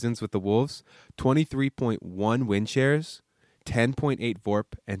 2.5 seasons with the Wolves, 23.1 win shares, 10.8 VORP,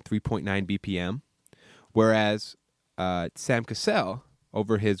 and 3.9 BPM. Whereas Sam Cassell,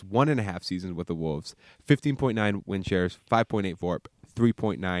 over his 1.5 seasons with the Wolves, 15.9 win shares, 5.8 VORP,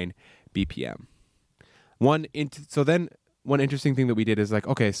 3.9 BPM. One interesting thing that we did is like,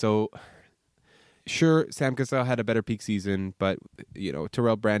 okay, so sure, Sam Cassell had a better peak season, but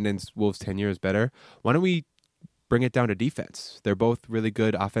Terrell Brandon's Wolves tenure is better. Why don't we bring it down to defense? They're both really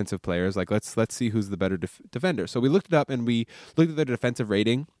good offensive players. Like let's see who's the better defender. So we looked it up and we looked at their defensive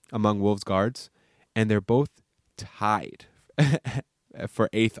rating among Wolves guards, and they're both tied for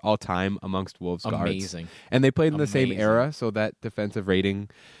 8th all time amongst Wolves guards. Amazing. And they played in the same era, so that defensive rating,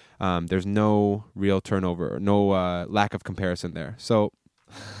 there's no real turnover, no lack of comparison there. So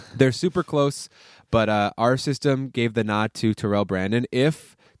they're super close, but our system gave the nod to Terrell Brandon.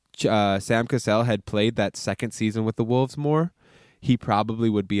 If Sam Cassell had played that second season with the Wolves more, he probably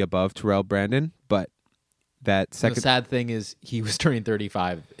would be above Terrell Brandon. But that second, the sad thing is he was turning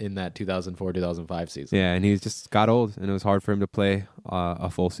 35 in that 2004-2005 season. Yeah, and he just got old, and it was hard for him to play a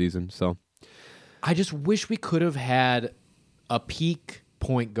full season. So I just wish we could have had a peak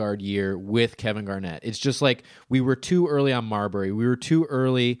point guard year with Kevin Garnett. It's just like we were too early on Marbury. We were too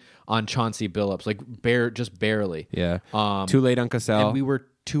early on Chauncey Billups, like just barely. Yeah. Too late on Cassell. And we were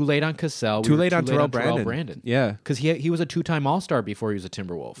too late on Cassell. Too late on Terrell Brandon. Brandon. Yeah. Because he was a 2-time All-Star before he was a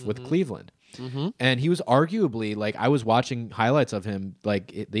Timberwolf with Cleveland. And he was arguably, like, I was watching highlights of him,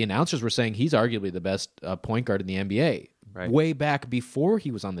 like, the announcers were saying he's arguably the best point guard in the NBA. Right. Way back before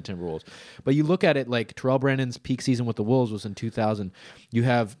he was on the Timberwolves. But you look at it, like, Terrell Brandon's peak season with the Wolves was in 2000. You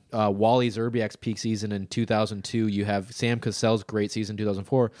have Wally Zerbiak's peak season in 2002. You have Sam Cassell's great season in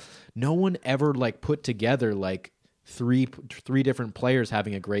 2004. No one ever, like, put together, like, three different players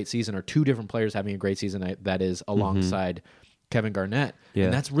having a great season, or two different players having a great season, that is, alongside Kevin Garnett. Yeah.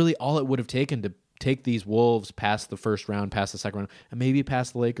 And that's really all it would have taken to take these Wolves past the first round, past the second round, and maybe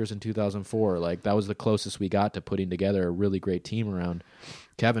past the Lakers in 2004. Like, that was the closest we got to putting together a really great team around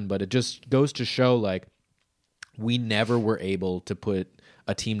Kevin. But it just goes to show, like, we never were able to put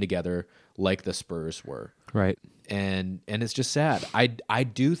a team together like the Spurs were. Right. And it's just sad. I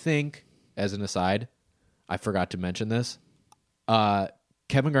do think, as an aside, I forgot to mention this,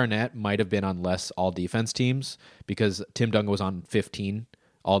 Kevin Garnett might have been on less all-defense teams because Tim Duncan was on 15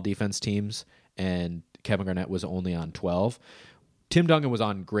 all-defense teams, and Kevin Garnett was only on 12. Tim Duncan was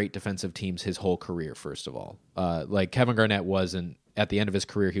on great defensive teams his whole career, first of all. Like, Kevin Garnett wasn't, at the end of his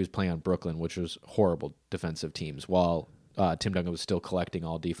career, he was playing on Brooklyn, which was horrible defensive teams, while Tim Duncan was still collecting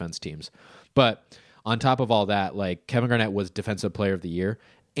all defense teams. But on top of all that, like, Kevin Garnett was Defensive Player of the Year,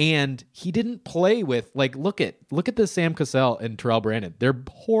 and he didn't play with, like, look at the Sam Cassell and Terrell Brandon. They're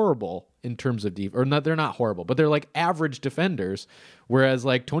horrible in terms of or not. They're not horrible, but they're like average defenders. Whereas,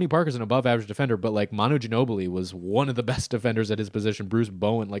 like, Tony Parker's an above average defender, but, like, Manu Ginobili was one of the best defenders at his position. Bruce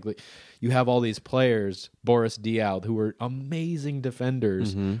Bowen, like you have all these players, Boris Diaw, who were amazing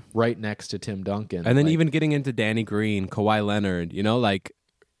defenders right next to Tim Duncan. And then like, even getting into Danny Green, Kawhi Leonard, you know, like,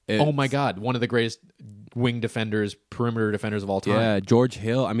 oh my God, one of the greatest wing defenders, perimeter defenders of all time. Yeah, George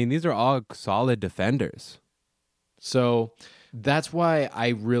Hill. I mean, these are all solid defenders. So that's why I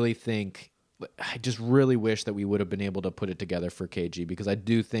really think, I just really wish that we would have been able to put it together for KG, because I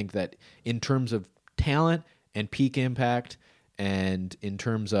do think that in terms of talent and peak impact, and in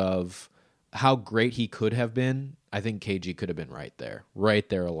terms of how great he could have been, I think KG could have been right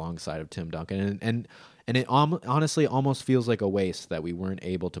there alongside of Tim Duncan. And it honestly almost feels like a waste that we weren't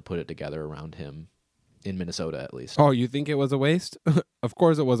able to put it together around him in Minnesota, at least. Oh, you think it was a waste? Of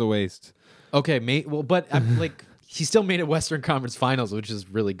course it was a waste. Okay, but I'm like, he still made it Western Conference Finals, which is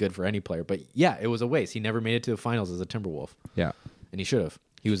really good for any player. But yeah, it was a waste. He never made it to the finals as a Timberwolf. Yeah. And he should have.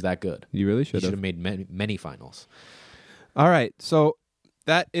 He was that good. You really He should should have. have made many finals. All right. So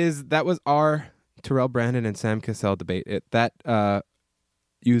that was our Terrell Brandon and Sam Cassell debate. That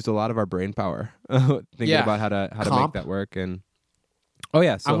used a lot of our brain power thinking about how to make that work. And oh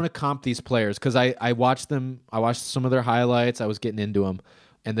yeah, so I want to comp these players because I watched them. I watched some of their highlights. I was getting into them,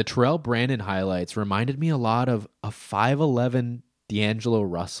 and the Terrell Brandon highlights reminded me a lot of a 5'11" D'Angelo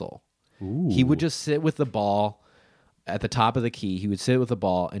Russell. Ooh. He would just sit with the ball at the top of the key. He would sit with the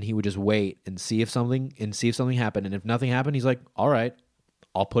ball and he would just wait and see if something happened. And if nothing happened, he's like, "All right,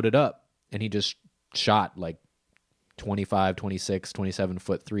 I'll put it up." And he just shot like 25, 26, 27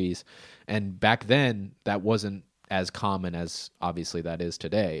 foot threes. And back then that wasn't as common as obviously that is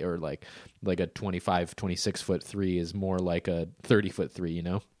today, or like a 25, 26 foot three is more like a 30 foot three, you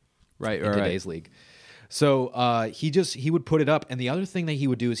know, right in today's league. So he would put it up, and the other thing that he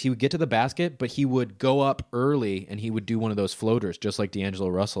would do is he would get to the basket, but he would go up early and he would do one of those floaters, just like D'Angelo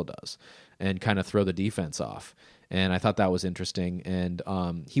Russell does, and kind of throw the defense off. And I thought that was interesting. And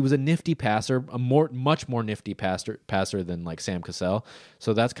he was a nifty passer, much more nifty passer than like Sam Cassell.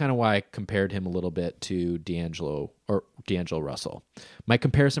 So that's kind of why I compared him a little bit to D'Angelo Russell. My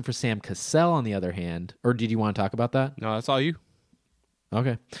comparison for Sam Cassell, on the other hand, or did you want to talk about that? No, that's all you.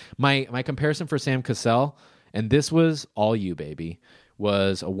 Okay. My comparison for Sam Cassell, and this was all you, baby,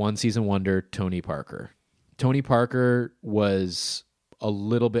 was a one-season wonder, Tony Parker. Tony Parker was a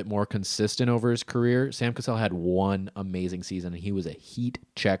little bit more consistent over his career. Sam Cassell had one amazing season, and he was a heat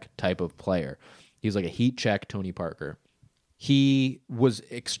check type of player. He was like a heat check Tony Parker. He was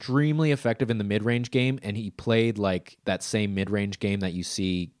extremely effective in the mid-range game, and he played like that same mid-range game that you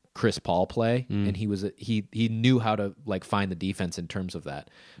see Chris Paul play, and he knew how to like find the defense in terms of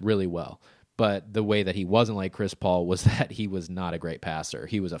that really well. But the way that he wasn't like Chris Paul was that he was not a great passer.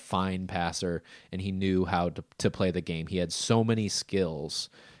 He was a fine passer, and he knew how to play the game. He had so many skills,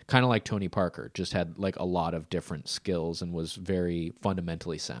 kind of like Tony Parker, just had like a lot of different skills and was very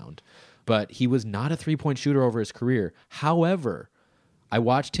fundamentally sound. But he was not a three-point shooter over his career. However, I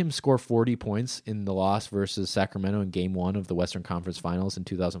watched him score 40 points in the loss versus Sacramento in Game 1 of the Western Conference Finals in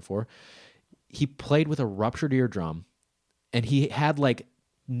 2004. He played with a ruptured eardrum, and he had like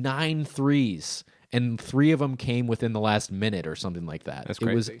 9 threes, and 3 of them came within the last minute or something like that. That's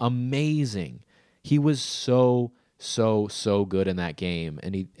It was crazy. amazing. He was so so good in that game,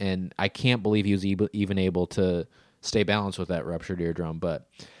 and I can't believe he was even able to stay balanced with that ruptured eardrum, but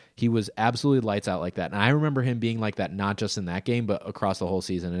he was absolutely lights out like that. And I remember him being like that not just in that game but across the whole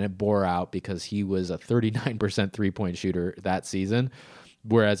season, and it bore out because he was a 39% 3-point shooter that season,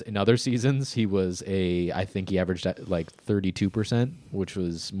 whereas in other seasons he was I think he averaged at like 32%, which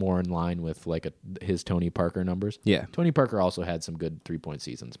was more in line with like his Tony Parker numbers. Yeah. Tony Parker also had some good 3-point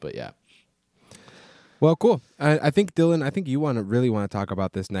seasons, but yeah. Well, cool. I think Dylan, I think you really want to talk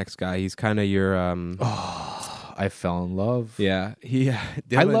about this next guy. He's kind of your I fell in love. Yeah,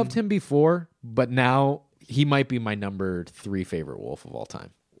 Dylan, I loved him before, but now he might be my number 3 favorite Wolf of all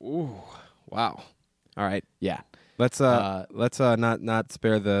time. Ooh, wow. All right. Yeah. Let's not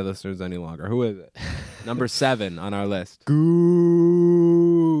spare the listeners any longer. Who is it? Number 7 on our list. Googs.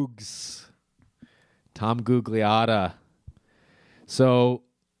 Tom Gugliotta. So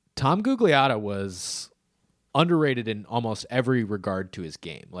Tom Gugliotta was underrated in almost every regard to his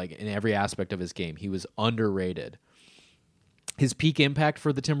game. Like in every aspect of his game, he was underrated. His peak impact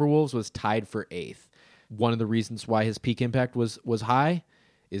for the Timberwolves was tied for 8th. One of the reasons why his peak impact was high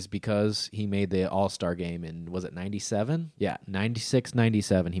is because he made the All-Star game in, was it 97? Yeah,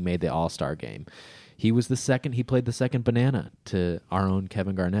 96-97 he made the All-Star game. He was he played the second banana to our own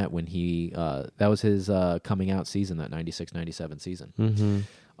Kevin Garnett when that was his coming out season, that 96-97 season.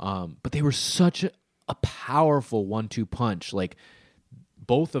 Mm-hmm. But they were such a powerful 1-2 punch, like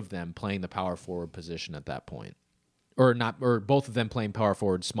both of them playing the power forward position at that point. Or both of them playing power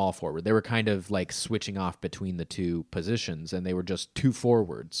forward, small forward. They were kind of like switching off between the two positions, and they were just 2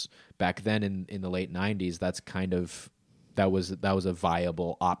 forwards. Back then in the late 90s, that was a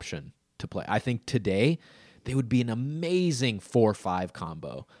viable option to play. I think today they would be an amazing 4-5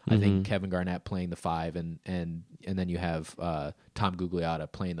 combo. I think Kevin Garnett playing the 5 and then you have Tom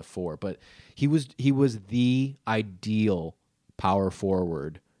Gugliotta playing the 4. But he was the ideal power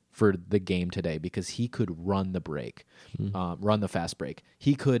forward for the game today because he could run the break, run the fast break.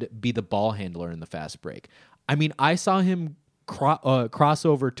 He could be the ball handler in the fast break. I mean, I saw him cross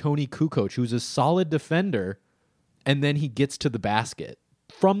over Tony Kukoc, who's a solid defender, and then he gets to the basket.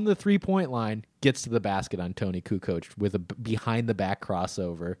 From the 3-point line, gets to the basket on Tony Kukoc with a behind-the-back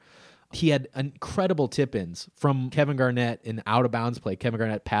crossover. He had incredible tip-ins from Kevin Garnett in out-of-bounds play. Kevin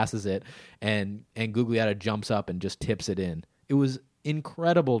Garnett passes it, and Gugliotta jumps up and just tips it in. It was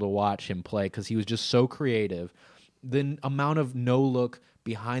incredible to watch him play because he was just so creative. The amount of no-look,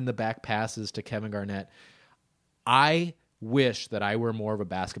 behind-the-back passes to Kevin Garnett. I wish that I were more of a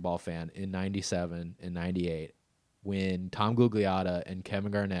basketball fan in 97 and 98 when Tom Gugliotta and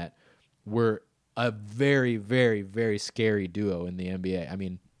Kevin Garnett were a very, very, very scary duo in the NBA. I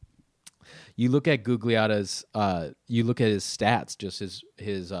mean, you look at Gugliotta's, you look at his stats, just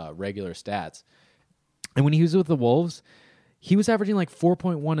his regular stats, and when he was with the Wolves, he was averaging like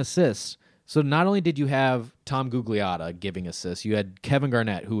 4.1 assists. So not only did you have Tom Gugliotta giving assists, you had Kevin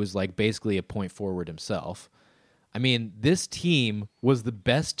Garnett, who was like basically a point forward himself. I mean, this team was the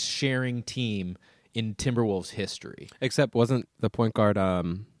best sharing team in Timberwolves history. Except wasn't the point guard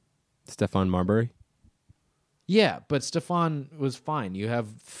Stephon Marbury? Yeah, but Stephon was fine. You have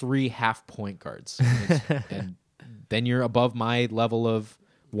 3 half point guards. And then you're above my level of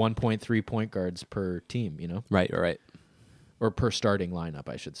 1.3 point guards per team, you know? Right. Or per starting lineup,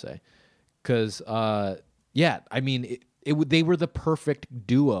 I should say. Because, yeah, I mean, they were the perfect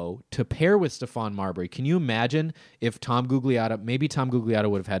duo to pair with Stephon Marbury. Can you imagine if Tom Gugliotta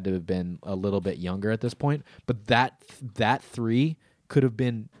would have had to have been a little bit younger at this point, but that 3 could have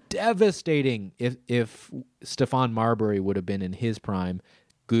been devastating if Stephon Marbury would have been in his prime,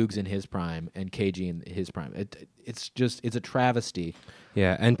 Googs in his prime, and KG in his prime. It's a travesty.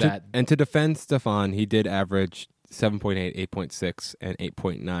 Yeah, and to defend Stephon, he did average 7.8, 8.6, and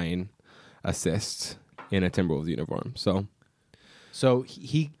 8.9 assists in a Timberwolves uniform. So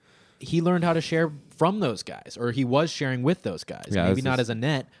he learned how to share from those guys, or he was sharing with those guys. Yeah, maybe not as a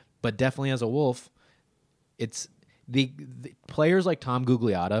net, but definitely as a Wolf. It's the players like Tom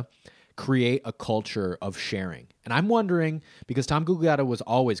Gugliotta create a culture of sharing. And I'm wondering, because Tom Gugliotta was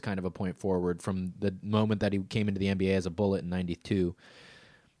always kind of a point forward from the moment that he came into the NBA as a Bullet in 92,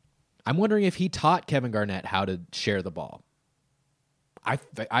 I'm wondering if he taught Kevin Garnett how to share the ball.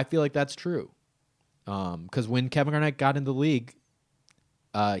 I feel like that's true. Because when Kevin Garnett got into the league,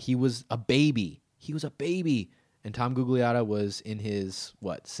 he was a baby. And Tom Gugliotta was in his,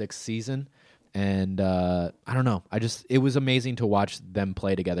 6th season? And I don't know. It was amazing to watch them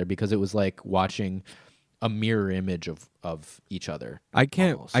play together because it was like watching a mirror image of each other. I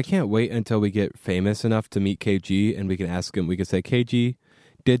can't wait until we get famous enough to meet KG and we can ask him. We can say, KG,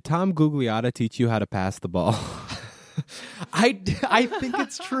 did Tom Gugliotta teach you how to pass the ball? I think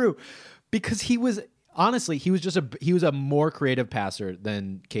it's true because he was honestly he was a more creative passer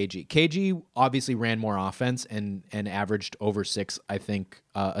than KG. KG obviously ran more offense and averaged over 6 I think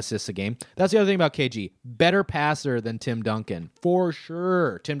assists a game. That's the other thing about KG. Better passer than Tim Duncan for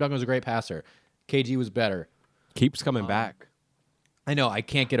sure. Tim Duncan was a great passer. KG was better. Keeps coming back. I know. I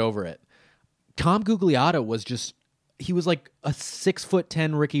can't get over it. Tom Gugliotta was he was like a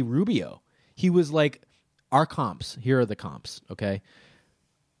 6'10" Ricky Rubio. He was like our comps. Here are the comps, okay?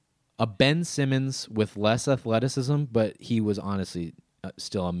 A Ben Simmons with less athleticism, but he was honestly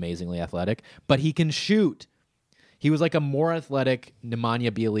still amazingly athletic. But he can shoot. He was like a more athletic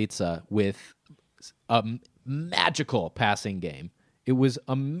Nemanja Bjelica with a magical passing game. It was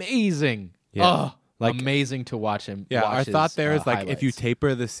amazing. Yeah. Amazing to watch him. Yeah, watch our thought there is highlights. if you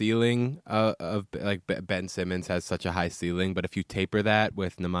taper the ceiling of like Ben Simmons has such a high ceiling, but if you taper that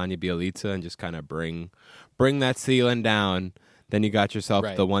with Nemanja Bjelica and just kind of bring that ceiling down, then you got yourself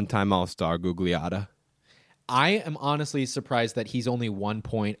the one-time All-Star Gugliotta. I am honestly surprised that he's only 1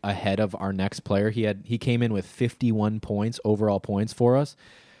 point ahead of our next player. He came in with 51 points, overall points for us.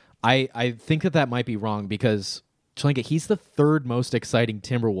 I think that might be wrong because Chalinka, he's the third most exciting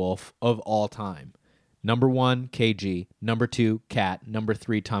Timberwolf of all time. Number 1, KG. Number 2, Cat. Number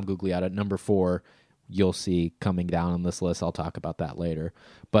 3, Tom Gugliotta. Number 4, you'll see coming down on this list. I'll talk about that later.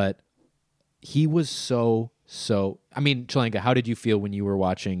 But he was so. I mean, Chalinka, how did you feel when you were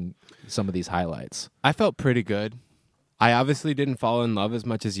watching some of these highlights? I felt pretty good. I obviously didn't fall in love as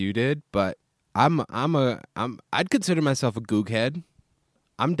much as you did, but I'd consider myself a Goog head.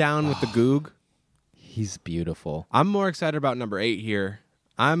 I'm down with the Goog. He's beautiful. I'm more excited about number 8 here.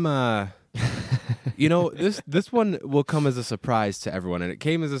 This one will come as a surprise to everyone, and it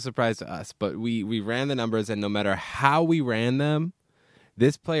came as a surprise to us, but we ran the numbers, and no matter how we ran them,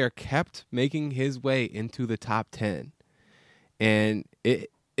 this player kept making his way into the top 10. And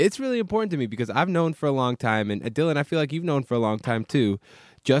it's really important to me because I've known for a long time, and Dylan, I feel like you've known for a long time too,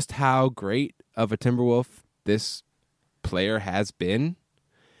 just how great of a Timberwolf this player has been.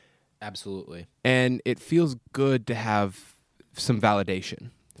 Absolutely. And it feels good to have some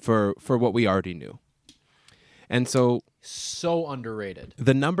validation for what we already knew. And so underrated.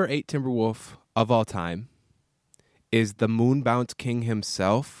 The number 8 Timberwolf of all time is the moon bounce king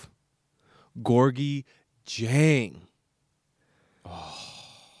himself, Gorgui Dieng. Oh.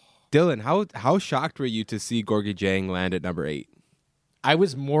 Dylan, how shocked were you to see Gorgui Dieng land at number 8? I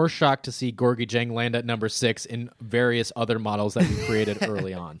was more shocked to see Gorgui Dieng land at number 6 in various other models that we created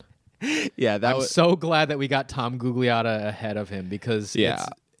early on. Yeah, I'm so glad that we got Tom Gugliotta ahead of him because it's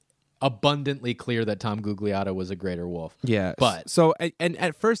abundantly clear that Tom Gugliotta was a greater Wolf. Yeah. But so and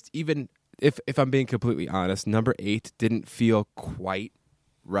at first, even if I'm being completely honest, number 8 didn't feel quite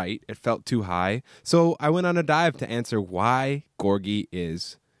right. It felt too high. So I went on a dive to answer why Gorgui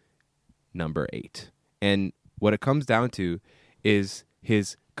is number 8. And what it comes down to is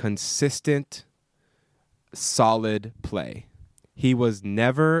his consistent, solid play. He was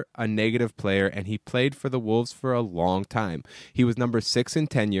never a negative player, and he played for the Wolves for a long time. He was number 6 in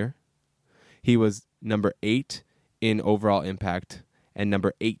tenure. He was number 8 in overall impact and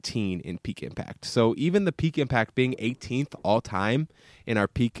number 18 in peak impact. So even the peak impact being 18th all time in our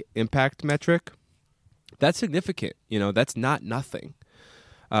peak impact metric, that's significant. That's not nothing.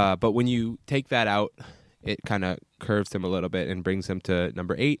 But when you take that out, it kind of curves him a little bit and brings him to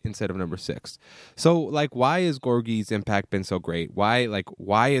number 8 instead of number 6. So, why has Gorgui's impact been so great? Why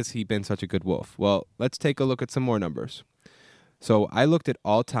has he been such a good Wolf? Well, let's take a look at some more numbers. So, I looked at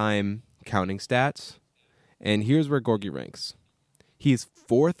all-time counting stats, and here's where Gorgui ranks. He's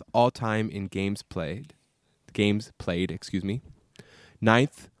 4th all-time in games played, 9th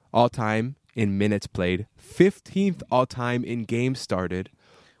all-time in minutes played, 15th all-time in games started,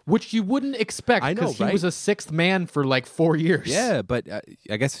 which you wouldn't expect because he was a 6th man for 4 years. Yeah, but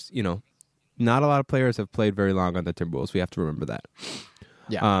I guess, not a lot of players have played very long on the Timberwolves. We have to remember that.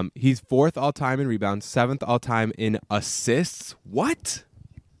 Yeah. He's 4th all-time in rebounds, 7th all-time in assists. What?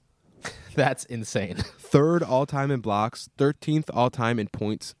 That's insane. 3rd all-time in blocks, 13th all-time in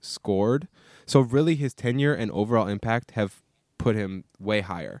points scored. So really his tenure and overall impact have put him way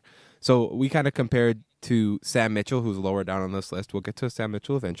higher. So we kind of compared to Sam Mitchell, who's lower down on this list. We'll get to Sam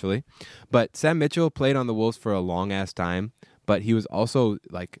Mitchell eventually. But Sam Mitchell played on the Wolves for a long-ass time, but he was also,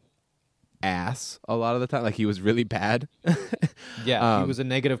 ass a lot of the time. He was really bad. Yeah, he was a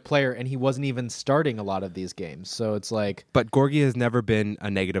negative player, and he wasn't even starting a lot of these games. So it's But Gorgui has never been a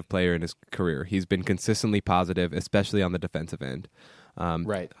negative player in his career. He's been consistently positive, especially on the defensive end.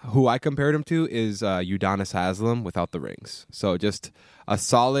 Right. Who I compared him to is Udonis Haslem without the rings. So just a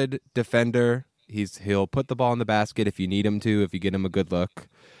solid defender. He'll put the ball in the basket if you need him to, if you get him a good look,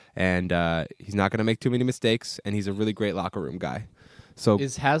 and he's not going to make too many mistakes. And he's a really great locker room guy. So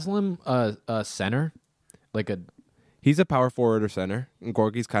Is Haslam a center? He's a power forward or center, and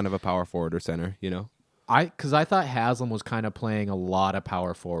Gorgie's kind of a power forward or center. Because I thought Haslam was kind of playing a lot of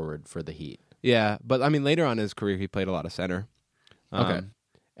power forward for the Heat. Yeah, but I mean, later on in his career, he played a lot of center. Okay.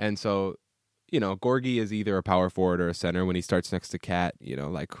 And so, Gorgie is either a power forward or a center when he starts next to Cat,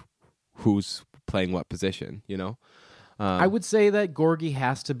 like who's playing what position, I would say that Gorgie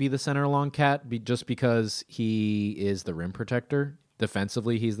has to be the center along Cat just because he is the rim protector.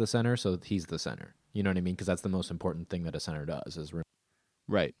 Defensively, he's the center, so he's the center. You know what I mean? Because that's the most important thing that a center does is rim.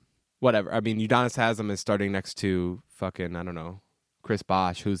 Right. Whatever. I mean, Udonis Haslem is starting next to fucking, I don't know, Chris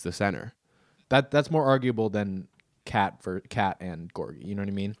Bosh, who's the center. That's more arguable than Cat and Gorgie. You know what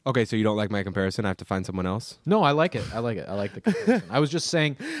I mean? Okay, so you don't like my comparison? I have to find someone else? No, I like it. I like the comparison. I was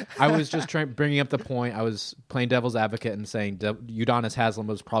just bringing up the point. I was playing devil's advocate and saying Udonis Haslem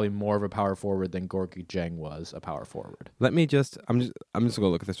was probably more of a power forward than Gorgie Dieng was a power forward. I'm just going to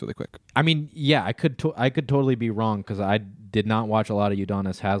look at this really quick. I mean, yeah, I could totally be wrong because I did not watch a lot of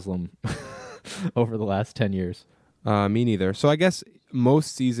Udonis Haslem over the last 10 years. Me neither. So I guess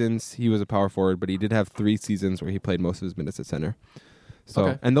most seasons he was a power forward, but he did have 3 seasons where he played most of his minutes at center. So,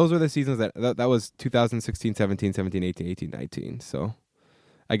 okay. And those were the seasons that was 2016, 17, 17, 18, 18, 19. So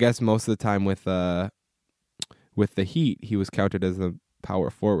I guess most of the time with the Heat, he was counted as a power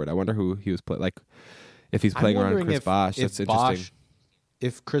forward. I wonder who he was playing. Like if he's playing around Chris Bosh, that's interesting.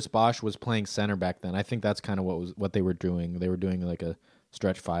 If Chris Bosh was playing center back then, I think that's kind of what they were doing. They were doing like a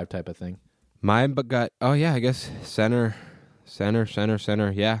stretch 5 type of thing. My gut. Oh yeah, I guess center.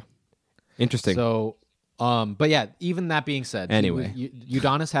 Yeah, interesting. So, but yeah, even that being said, anyway,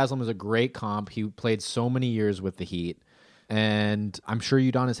 Udonis Haslem is a great comp. He played so many years with the Heat, and I'm sure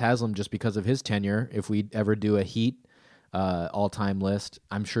Udonis Haslem, just because of his tenure, if we ever do a Heat all-time list,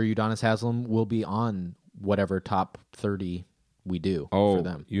 I'm sure Udonis Haslem will be on whatever top 30 we do for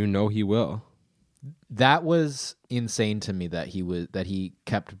them. He will. That was insane to me that he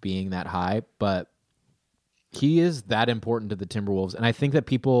kept being that high, but he is that important to the Timberwolves, and I think that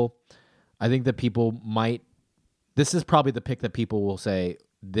people might. This is probably the pick that people will say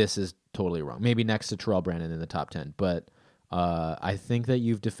this is totally wrong. Maybe next to Terrell Brandon in the top 10, but I think that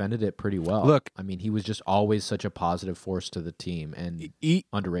you've defended it pretty well. Look, I mean, he was just always such a positive force to the team and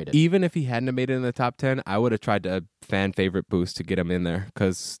underrated. Even if he hadn't made it in the top 10, I would have tried to fan favorite boost to get him in there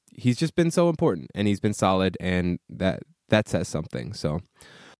because he's just been so important and he's been solid, and that says something. So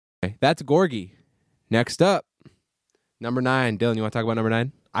okay, that's Gorgie. Next up, number 9. Dylan, you want to talk about number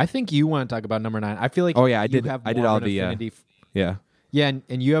 9? I think you want to talk about number 9. I feel like I did all the yeah. Yeah,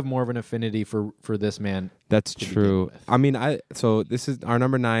 and you have more of an affinity for this man. That's true. I mean, so this is our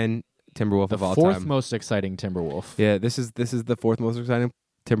number 9 Timberwolf of all time. The fourth most exciting Timberwolf. Yeah, this is the 4th most exciting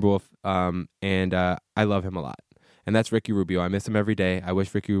Timberwolf, and I love him a lot. And that's Ricky Rubio. I miss him every day. I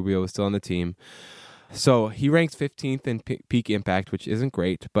wish Ricky Rubio was still on the team. So he ranks 15th in peak impact, which isn't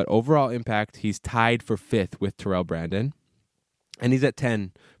great, but overall impact, he's tied for 5th with Terrell Brandon. And he's at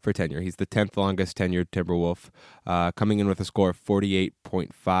 10 for tenure. He's the 10th longest tenured Timberwolf, coming in with a score of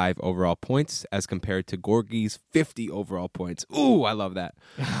 48.5 overall points as compared to Gorgie's 50 overall points. Ooh, I love that.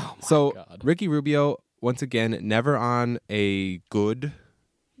 Oh God. Ricky Rubio, once again, never on a good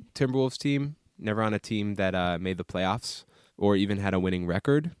Timberwolves team, never on a team that made the playoffs or even had a winning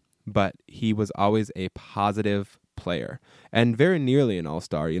record, but he was always a positive player and very nearly an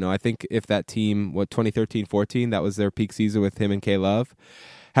all-star. I think if that team, 2013-14, that was their peak season with him and K-Love,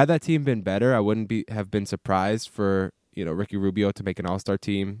 had that team been better, I wouldn't have been surprised for Ricky Rubio to make an all-star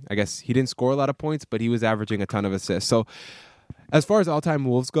team. I guess he didn't score a lot of points, but he was averaging a ton of assists. So as far as all-time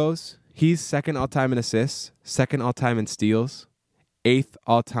Wolves goes, he's 2nd all-time in assists, 2nd all-time in steals, 8th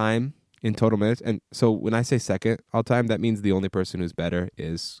all-time in total minutes. And so when I say 2nd all-time, that means the only person who's better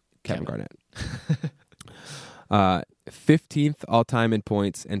is Kevin Garnett. 15th all-time in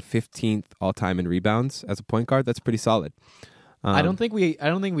points and 15th all-time in rebounds as a point guard. That's pretty solid. I don't think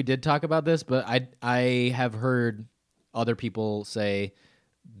we did talk about this, but I have heard other people say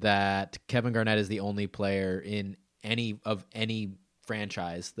that Kevin Garnett is the only player in any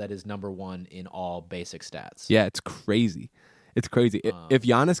franchise that is number 1 in all basic stats. Yeah, it's crazy. It's crazy. If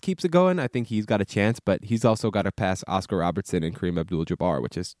Giannis keeps it going, I think he's got a chance, but he's also got to pass Oscar Robertson and Kareem Abdul-Jabbar,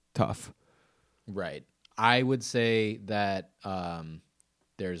 which is tough. Right. I would say that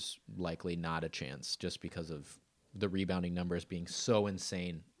there's likely not a chance just because of the rebounding numbers being so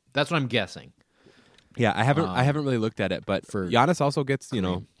insane. That's what I'm guessing. Yeah, I haven't really looked at it, but for Giannis also gets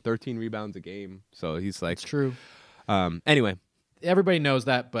 13 rebounds a game, so he's like, it's true. Anyway, everybody knows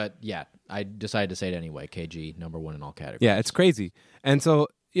that, but yeah, I decided to say it anyway. KG number 1 in all categories. Yeah, it's crazy. And so,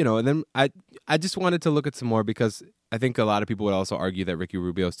 and then I just wanted to look at some more because I think a lot of people would also argue that Ricky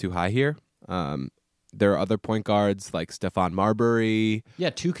Rubio is too high here. There are other point guards like Stephon Marbury.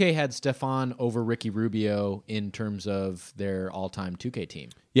 Yeah, 2K had Stephon over Ricky Rubio in terms of their all-time 2K team.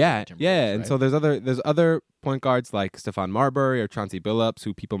 Yeah, Timberwolves, and right? so there's other point guards like Stephon Marbury or Chauncey Billups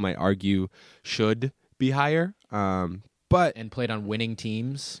who people might argue should be higher. But And played on winning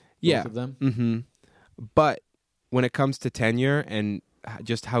teams, yeah, both of them. Mm-hmm. But when it comes to tenure and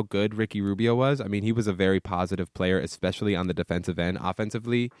just how good Ricky Rubio was, I mean, he was a very positive player, especially on the defensive end.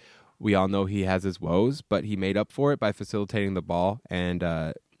 Offensively, we all know he has his woes, but he made up for it by facilitating the ball and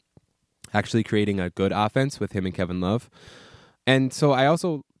actually creating a good offense with him and Kevin Love. And so I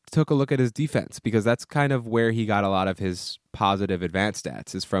also took a look at his defense because that's kind of where he got a lot of his positive advanced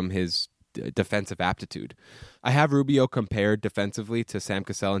stats is from his defensive aptitude. I have Rubio compared defensively to Sam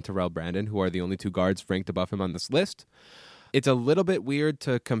Cassell and Terrell Brandon, who are the only 2 guards ranked above him on this list. It's a little bit weird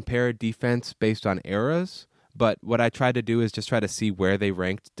to compare defense based on eras, but what I tried to do is just try to see where they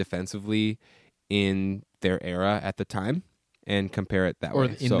ranked defensively in their era at the time and compare it that Or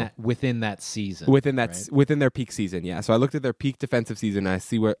way. within that season. Within that right? within their peak season, yeah. So I looked at their peak defensive season and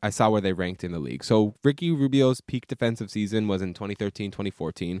I saw where they ranked in the league. So Ricky Rubio's peak defensive season was in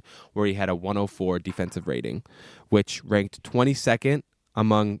 2013-2014 where he had a 104 defensive rating, which ranked 22nd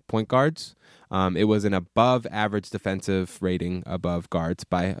among point guards. It was an above average defensive rating above guards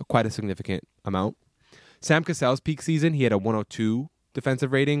by quite a significant amount. Sam Cassell's peak season, he had a 102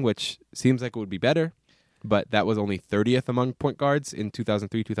 defensive rating, which seems like it would be better, but that was only 30th among point guards in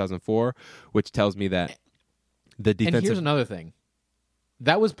 2003-2004, which tells me that the defensive... And here's another thing.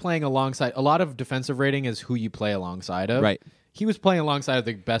 That was playing alongside... A lot of defensive rating is who you play alongside of. Right. He was playing alongside of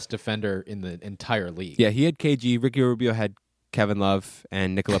the best defender in the entire league. Yeah, he had KG. Ricky Rubio had Kevin Love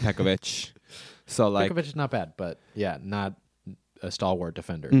and Nikola Pekovic. So like... Pekovic is not bad, but yeah, not a stalwart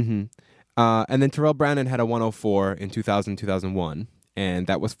defender. Mm-hmm. And then Terrell Brandon had a 104 in 2000-2001, and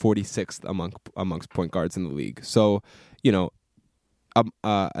that was 46th amongst point guards in the league. So,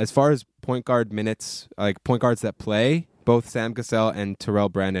 as far as point guard minutes, like point guards that play, both Sam Cassell and Terrell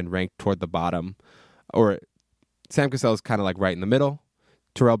Brandon ranked toward the bottom. Or Sam Cassell is kind of like right in the middle.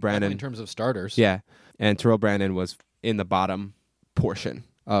 Terrell Brandon... In terms of starters. Yeah, and Terrell Brandon was in the bottom portion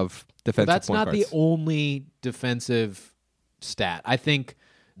of defensive That's point not guards. the only defensive stat. I think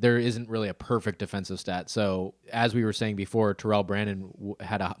there isn't really a perfect defensive stat. So, as we were saying before, Terrell Brandon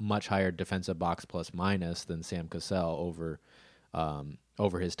had a much higher defensive box plus minus than Sam Cassell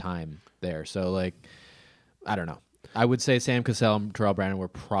over his time there. So, like, I don't know. I would say Sam Cassell and Terrell Brandon were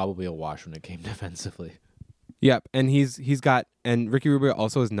probably a wash when it came defensively. Yep, and and Ricky Rubio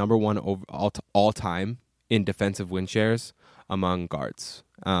also is number 1 all time in defensive win shares among guards.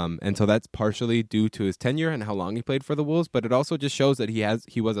 And so that's partially due to his tenure and how long he played for the Wolves, but it also just shows that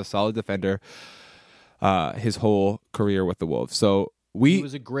he was a solid defender his whole career with the Wolves. So he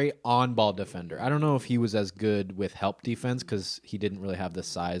was a great on-ball defender. I don't know if he was as good with help defense because he didn't really have the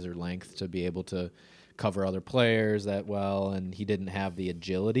size or length to be able to cover other players that well, and he didn't have the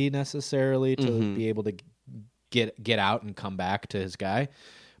agility necessarily to be able to get out and come back to his guy.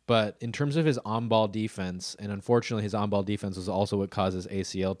 But in terms of his on-ball defense, and unfortunately his on-ball defense was also what caused his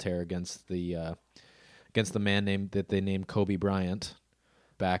ACL tear against the man that they named Kobe Bryant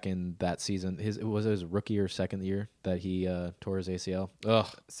back in that season. It was his rookie or second year that he tore his ACL. Ugh,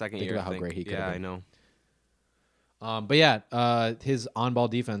 second think year. about how great he could have been. Yeah, I know. But yeah, his on-ball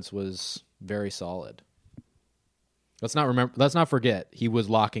defense was very solid. Let's not forget he was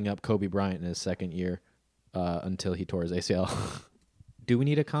locking up Kobe Bryant in his second year until he tore his ACL. Do we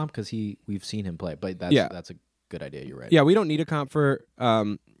need a comp? Because we've seen him play, but that's a good idea. You're right. Yeah, we don't need a comp for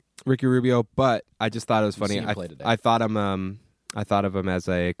Ricky Rubio, but I just thought it was funny. seen him play today. I thought of him as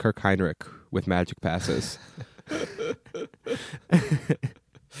a Kirk Heinrich with magic passes.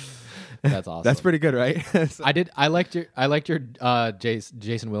 That's awesome. That's pretty good, right? I liked your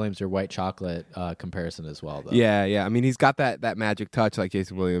Jason Williams, your white chocolate comparison as well, though. Yeah. I mean, he's got that magic touch like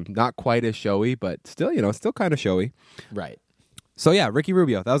Jason Williams. Not quite as showy, but still, still kind of showy. Right. So yeah, Ricky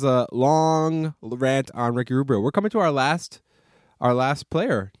Rubio. That was a long rant on Ricky Rubio. We're coming to our last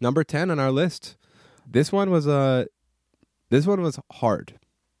player, number 10 on our list. This one was hard. This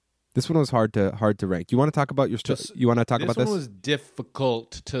one was hard to rank. You want to talk about you want to talk about this? This one was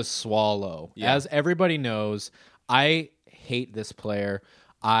difficult to swallow. Yeah. As everybody knows, I hate this player.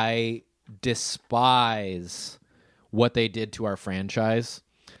 I despise what they did to our franchise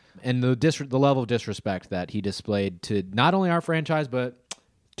and the level of disrespect that he displayed to not only our franchise but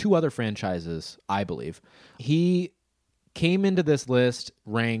two other franchises, I believe. He came into this list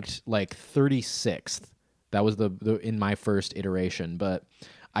ranked like 36th. That was the in my first iteration, but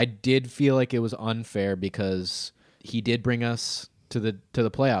I did feel like it was unfair because he did bring us to the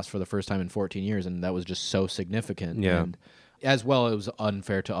playoffs for the first time in 14 years, and that was just so significant. Yeah. And as well, it was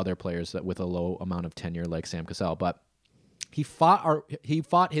unfair to other players that with a low amount of tenure like Sam Cassell. But he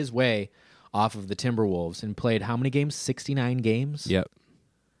fought his way off of the Timberwolves and played how many games? 69 games? Yep.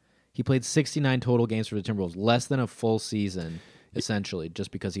 He played 69 total games for the Timberwolves, less than a full season, essentially,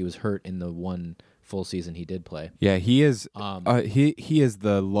 just because he was hurt in the one full season he did play. Yeah, he is. He is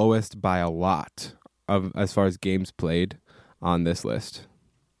the lowest by a lot of as far as games played on this list.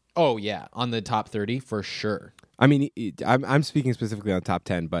 Oh yeah, on the top 30 for sure. I mean, I'm speaking specifically on the top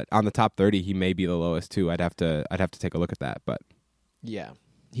 10, but on the top 30, he may be the lowest too. I'd have to take a look at that, but yeah,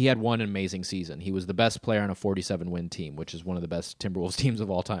 he had one amazing season. He was the best player on a 47-win team, which is one of the best Timberwolves teams of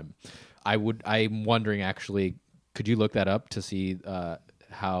all time. I'm wondering actually, could you look that up to see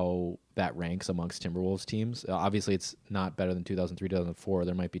how that ranks amongst Timberwolves teams? Obviously, it's not better than 2003, 2004.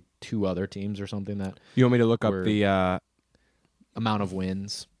 There might be two other teams or something that. You want me to look up the amount of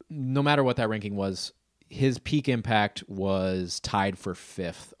wins? No matter what that ranking was, his peak impact was tied for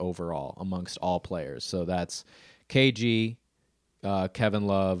 5th overall amongst all players. So that's KG, Kevin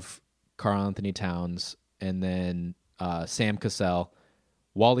Love, Karl Anthony Towns, and then Sam Cassell,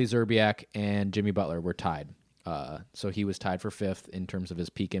 Wally Szczerbiak, and Jimmy Butler were tied. So he was tied for 5th in terms of his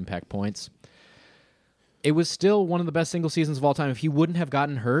peak impact points. It was still one of the best single seasons of all time. If he wouldn't have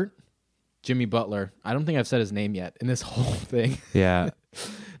gotten hurt, Jimmy Butler, I don't think I've said his name yet in this whole thing. Yeah.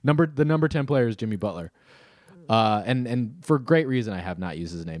 The number 10 player is Jimmy Butler. And for great reason I have not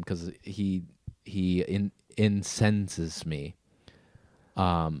used his name because he incenses me.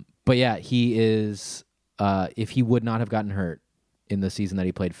 But yeah, he is, if he would not have gotten hurt in the season that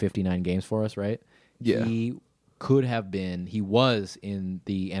he played 59 games for us, right? Yeah. He was in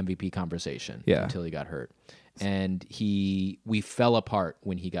the MVP conversation until he got hurt. And we fell apart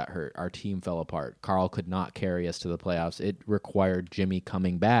when he got hurt. Our team fell apart. Karl could not carry us to the playoffs. It required Jimmy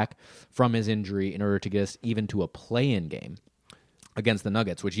coming back from his injury in order to get us even to a play-in game against the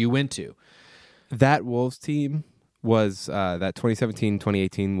Nuggets, which you went to. That Wolves team was that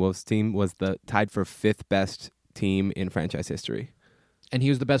 2017-2018 Wolves team was tied for 5th best team in franchise history. And he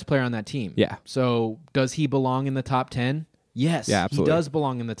was the best player on that team. Yeah. So does he belong in the top 10? Yes, yeah, absolutely. He does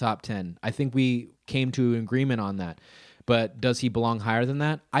belong in the top 10. I think we came to an agreement on that. But does he belong higher than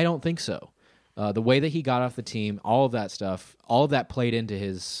that? I don't think so. The way that he got off the team, all of that stuff, all of that played into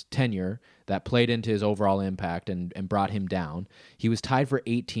his tenure, that played into his overall impact and brought him down. He was tied for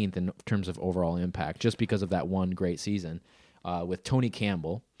 18th in terms of overall impact just because of that one great season with Tony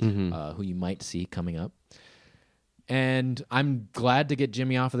Campbell, who you might see coming up. And I'm glad to get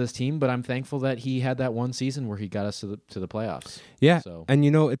Jimmy off of this team, but I'm thankful that he had that one season where he got us to the playoffs. Yeah, so. And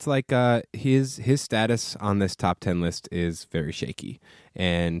it's like his status on this top 10 list is very shaky,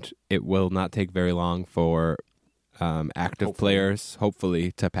 and it will not take very long for active players,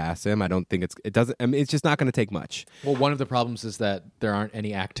 hopefully, to pass him. I don't think it's just not going to take much. Well, one of the problems is that there aren't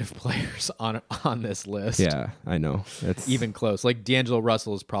any active players on this list. Yeah, I know. It's even close. Like D'Angelo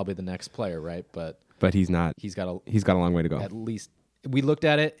Russell is probably the next player, right? But he's not. He's got a long way to go. At least we looked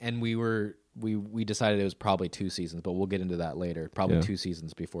at it and we decided it was probably 2 seasons, but we'll get into that later. Probably 2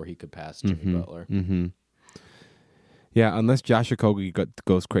 seasons before he could pass Jimmy Butler. Mm-hmm. Yeah, unless Josh Okogie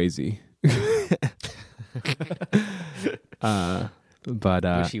goes crazy. Which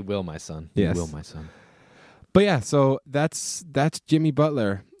he will, my son. Yes. He will, my son. But yeah, so that's Jimmy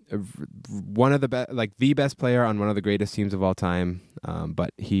Butler. One of the best player on one of the greatest teams of all time,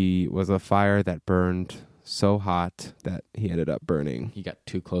 but he was a fire that burned so hot that he ended up burning. He got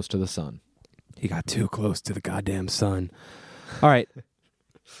too close to the sun. He got too close to the goddamn sun. All right.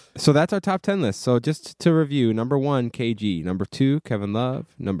 So that's our top 10 list. So just to review, number 1, KG. Number 2, Kevin Love.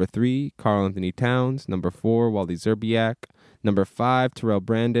 Number 3, Karl Anthony Towns. Number 4, Wally Szczerbiak. Number 5, Terrell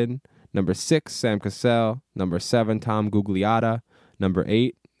Brandon. Number 6, Sam Cassell. Number 7, Tom Gugliotta. Number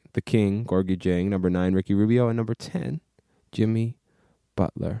 8, the King, Gorgui Dieng. Number 9, Ricky Rubio. And number 10, Jimmy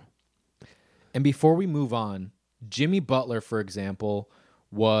Butler. And before we move on, Jimmy Butler, for example,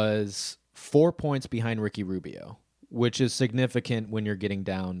 was 4 points behind Ricky Rubio, which is significant when you're getting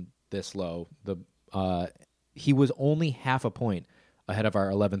down this low. He was only half a point ahead of our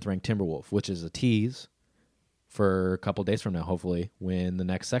 11th ranked Timberwolf, which is a tease for a couple days from now, hopefully, when the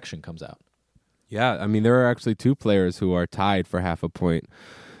next section comes out. Yeah, I mean, there are actually 2 players who are tied for half a point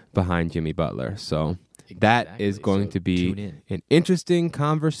behind Jimmy Butler. So That is going to tune be in. an interesting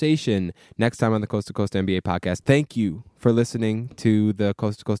conversation next time on the Coast to Coast NBA podcast. Thank you for listening to the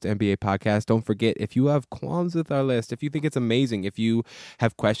Coast to Coast NBA podcast. Don't forget, if you have qualms with our list, if you think it's amazing, if you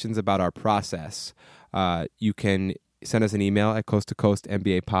have questions about our process, you can send us an email at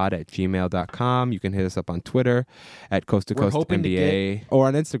coasttocoastnbapod@gmail.com. You can hit us up on Twitter at Coast to Coast NBA or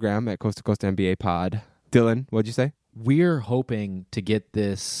on Instagram at Coast to Coast NBA Pod. Dylan, what'd you say? We're hoping to get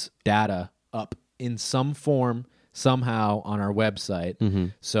this data up in some form somehow on our website. Mm-hmm.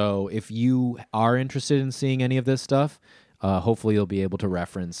 So if you are interested in seeing any of this stuff, hopefully you'll be able to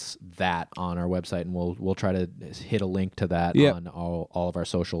reference that on our website, and we'll try to hit a link to that on all of our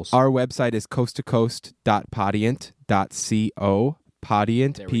socials. Our website is coasttocoast.podiant.co.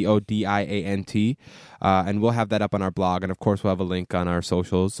 Podiant, Podiant, and we'll have that up on our blog, and of course we'll have a link on our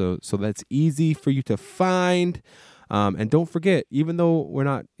socials, so that's easy for you to find. And don't forget, even though we're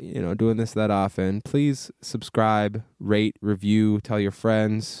not doing this that often, please subscribe, rate, review, tell your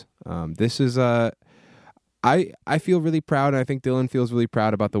friends. This is I feel really proud, and I think Dylan feels really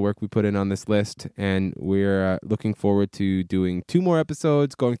proud about the work we put in on this list, and we're looking forward to doing 2 more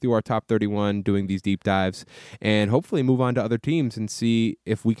episodes, going through our top 31, doing these deep dives, and hopefully move on to other teams and see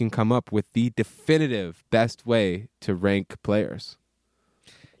if we can come up with the definitive best way to rank players.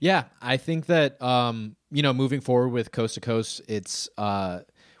 Yeah, I think that moving forward with Coast to Coast, it's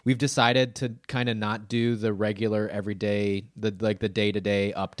we've decided to kind of not do the regular everyday, the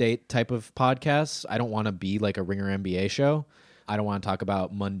day-to-day update type of podcasts. I don't want to be like a Ringer NBA show. I don't want to talk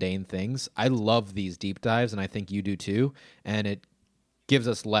about mundane things. I love these deep dives, and I think you do too. And it gives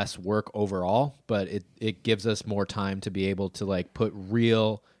us less work overall, but it gives us more time to be able to like put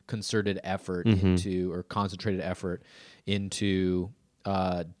real concerted effort into, or concentrated effort into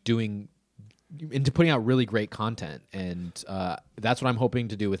putting out really great content. And that's what I'm hoping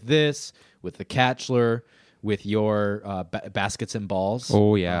to do with this, with the Catchler, with your baskets and balls.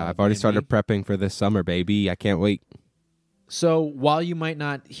 Oh, yeah. I've already started prepping for this summer, baby. I can't wait. So while you might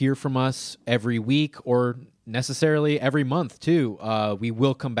not hear from us every week or necessarily every month too, we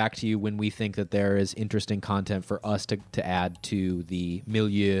will come back to you when we think that there is interesting content for us to add to the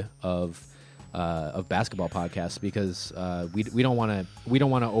milieu of basketball podcasts, because we don't want to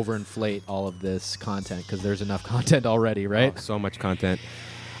overinflate all of this content, because there's enough content already, right? Oh, so much content.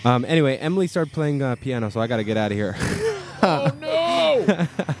 Anyway, Emily started playing piano, so I got to get out of here. Oh no!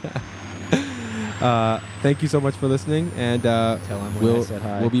 Thank you so much for listening, and Tell Emily I said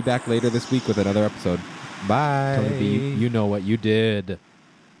hi. We'll be back later this week with another episode. Bye. Tony B, you know what you did.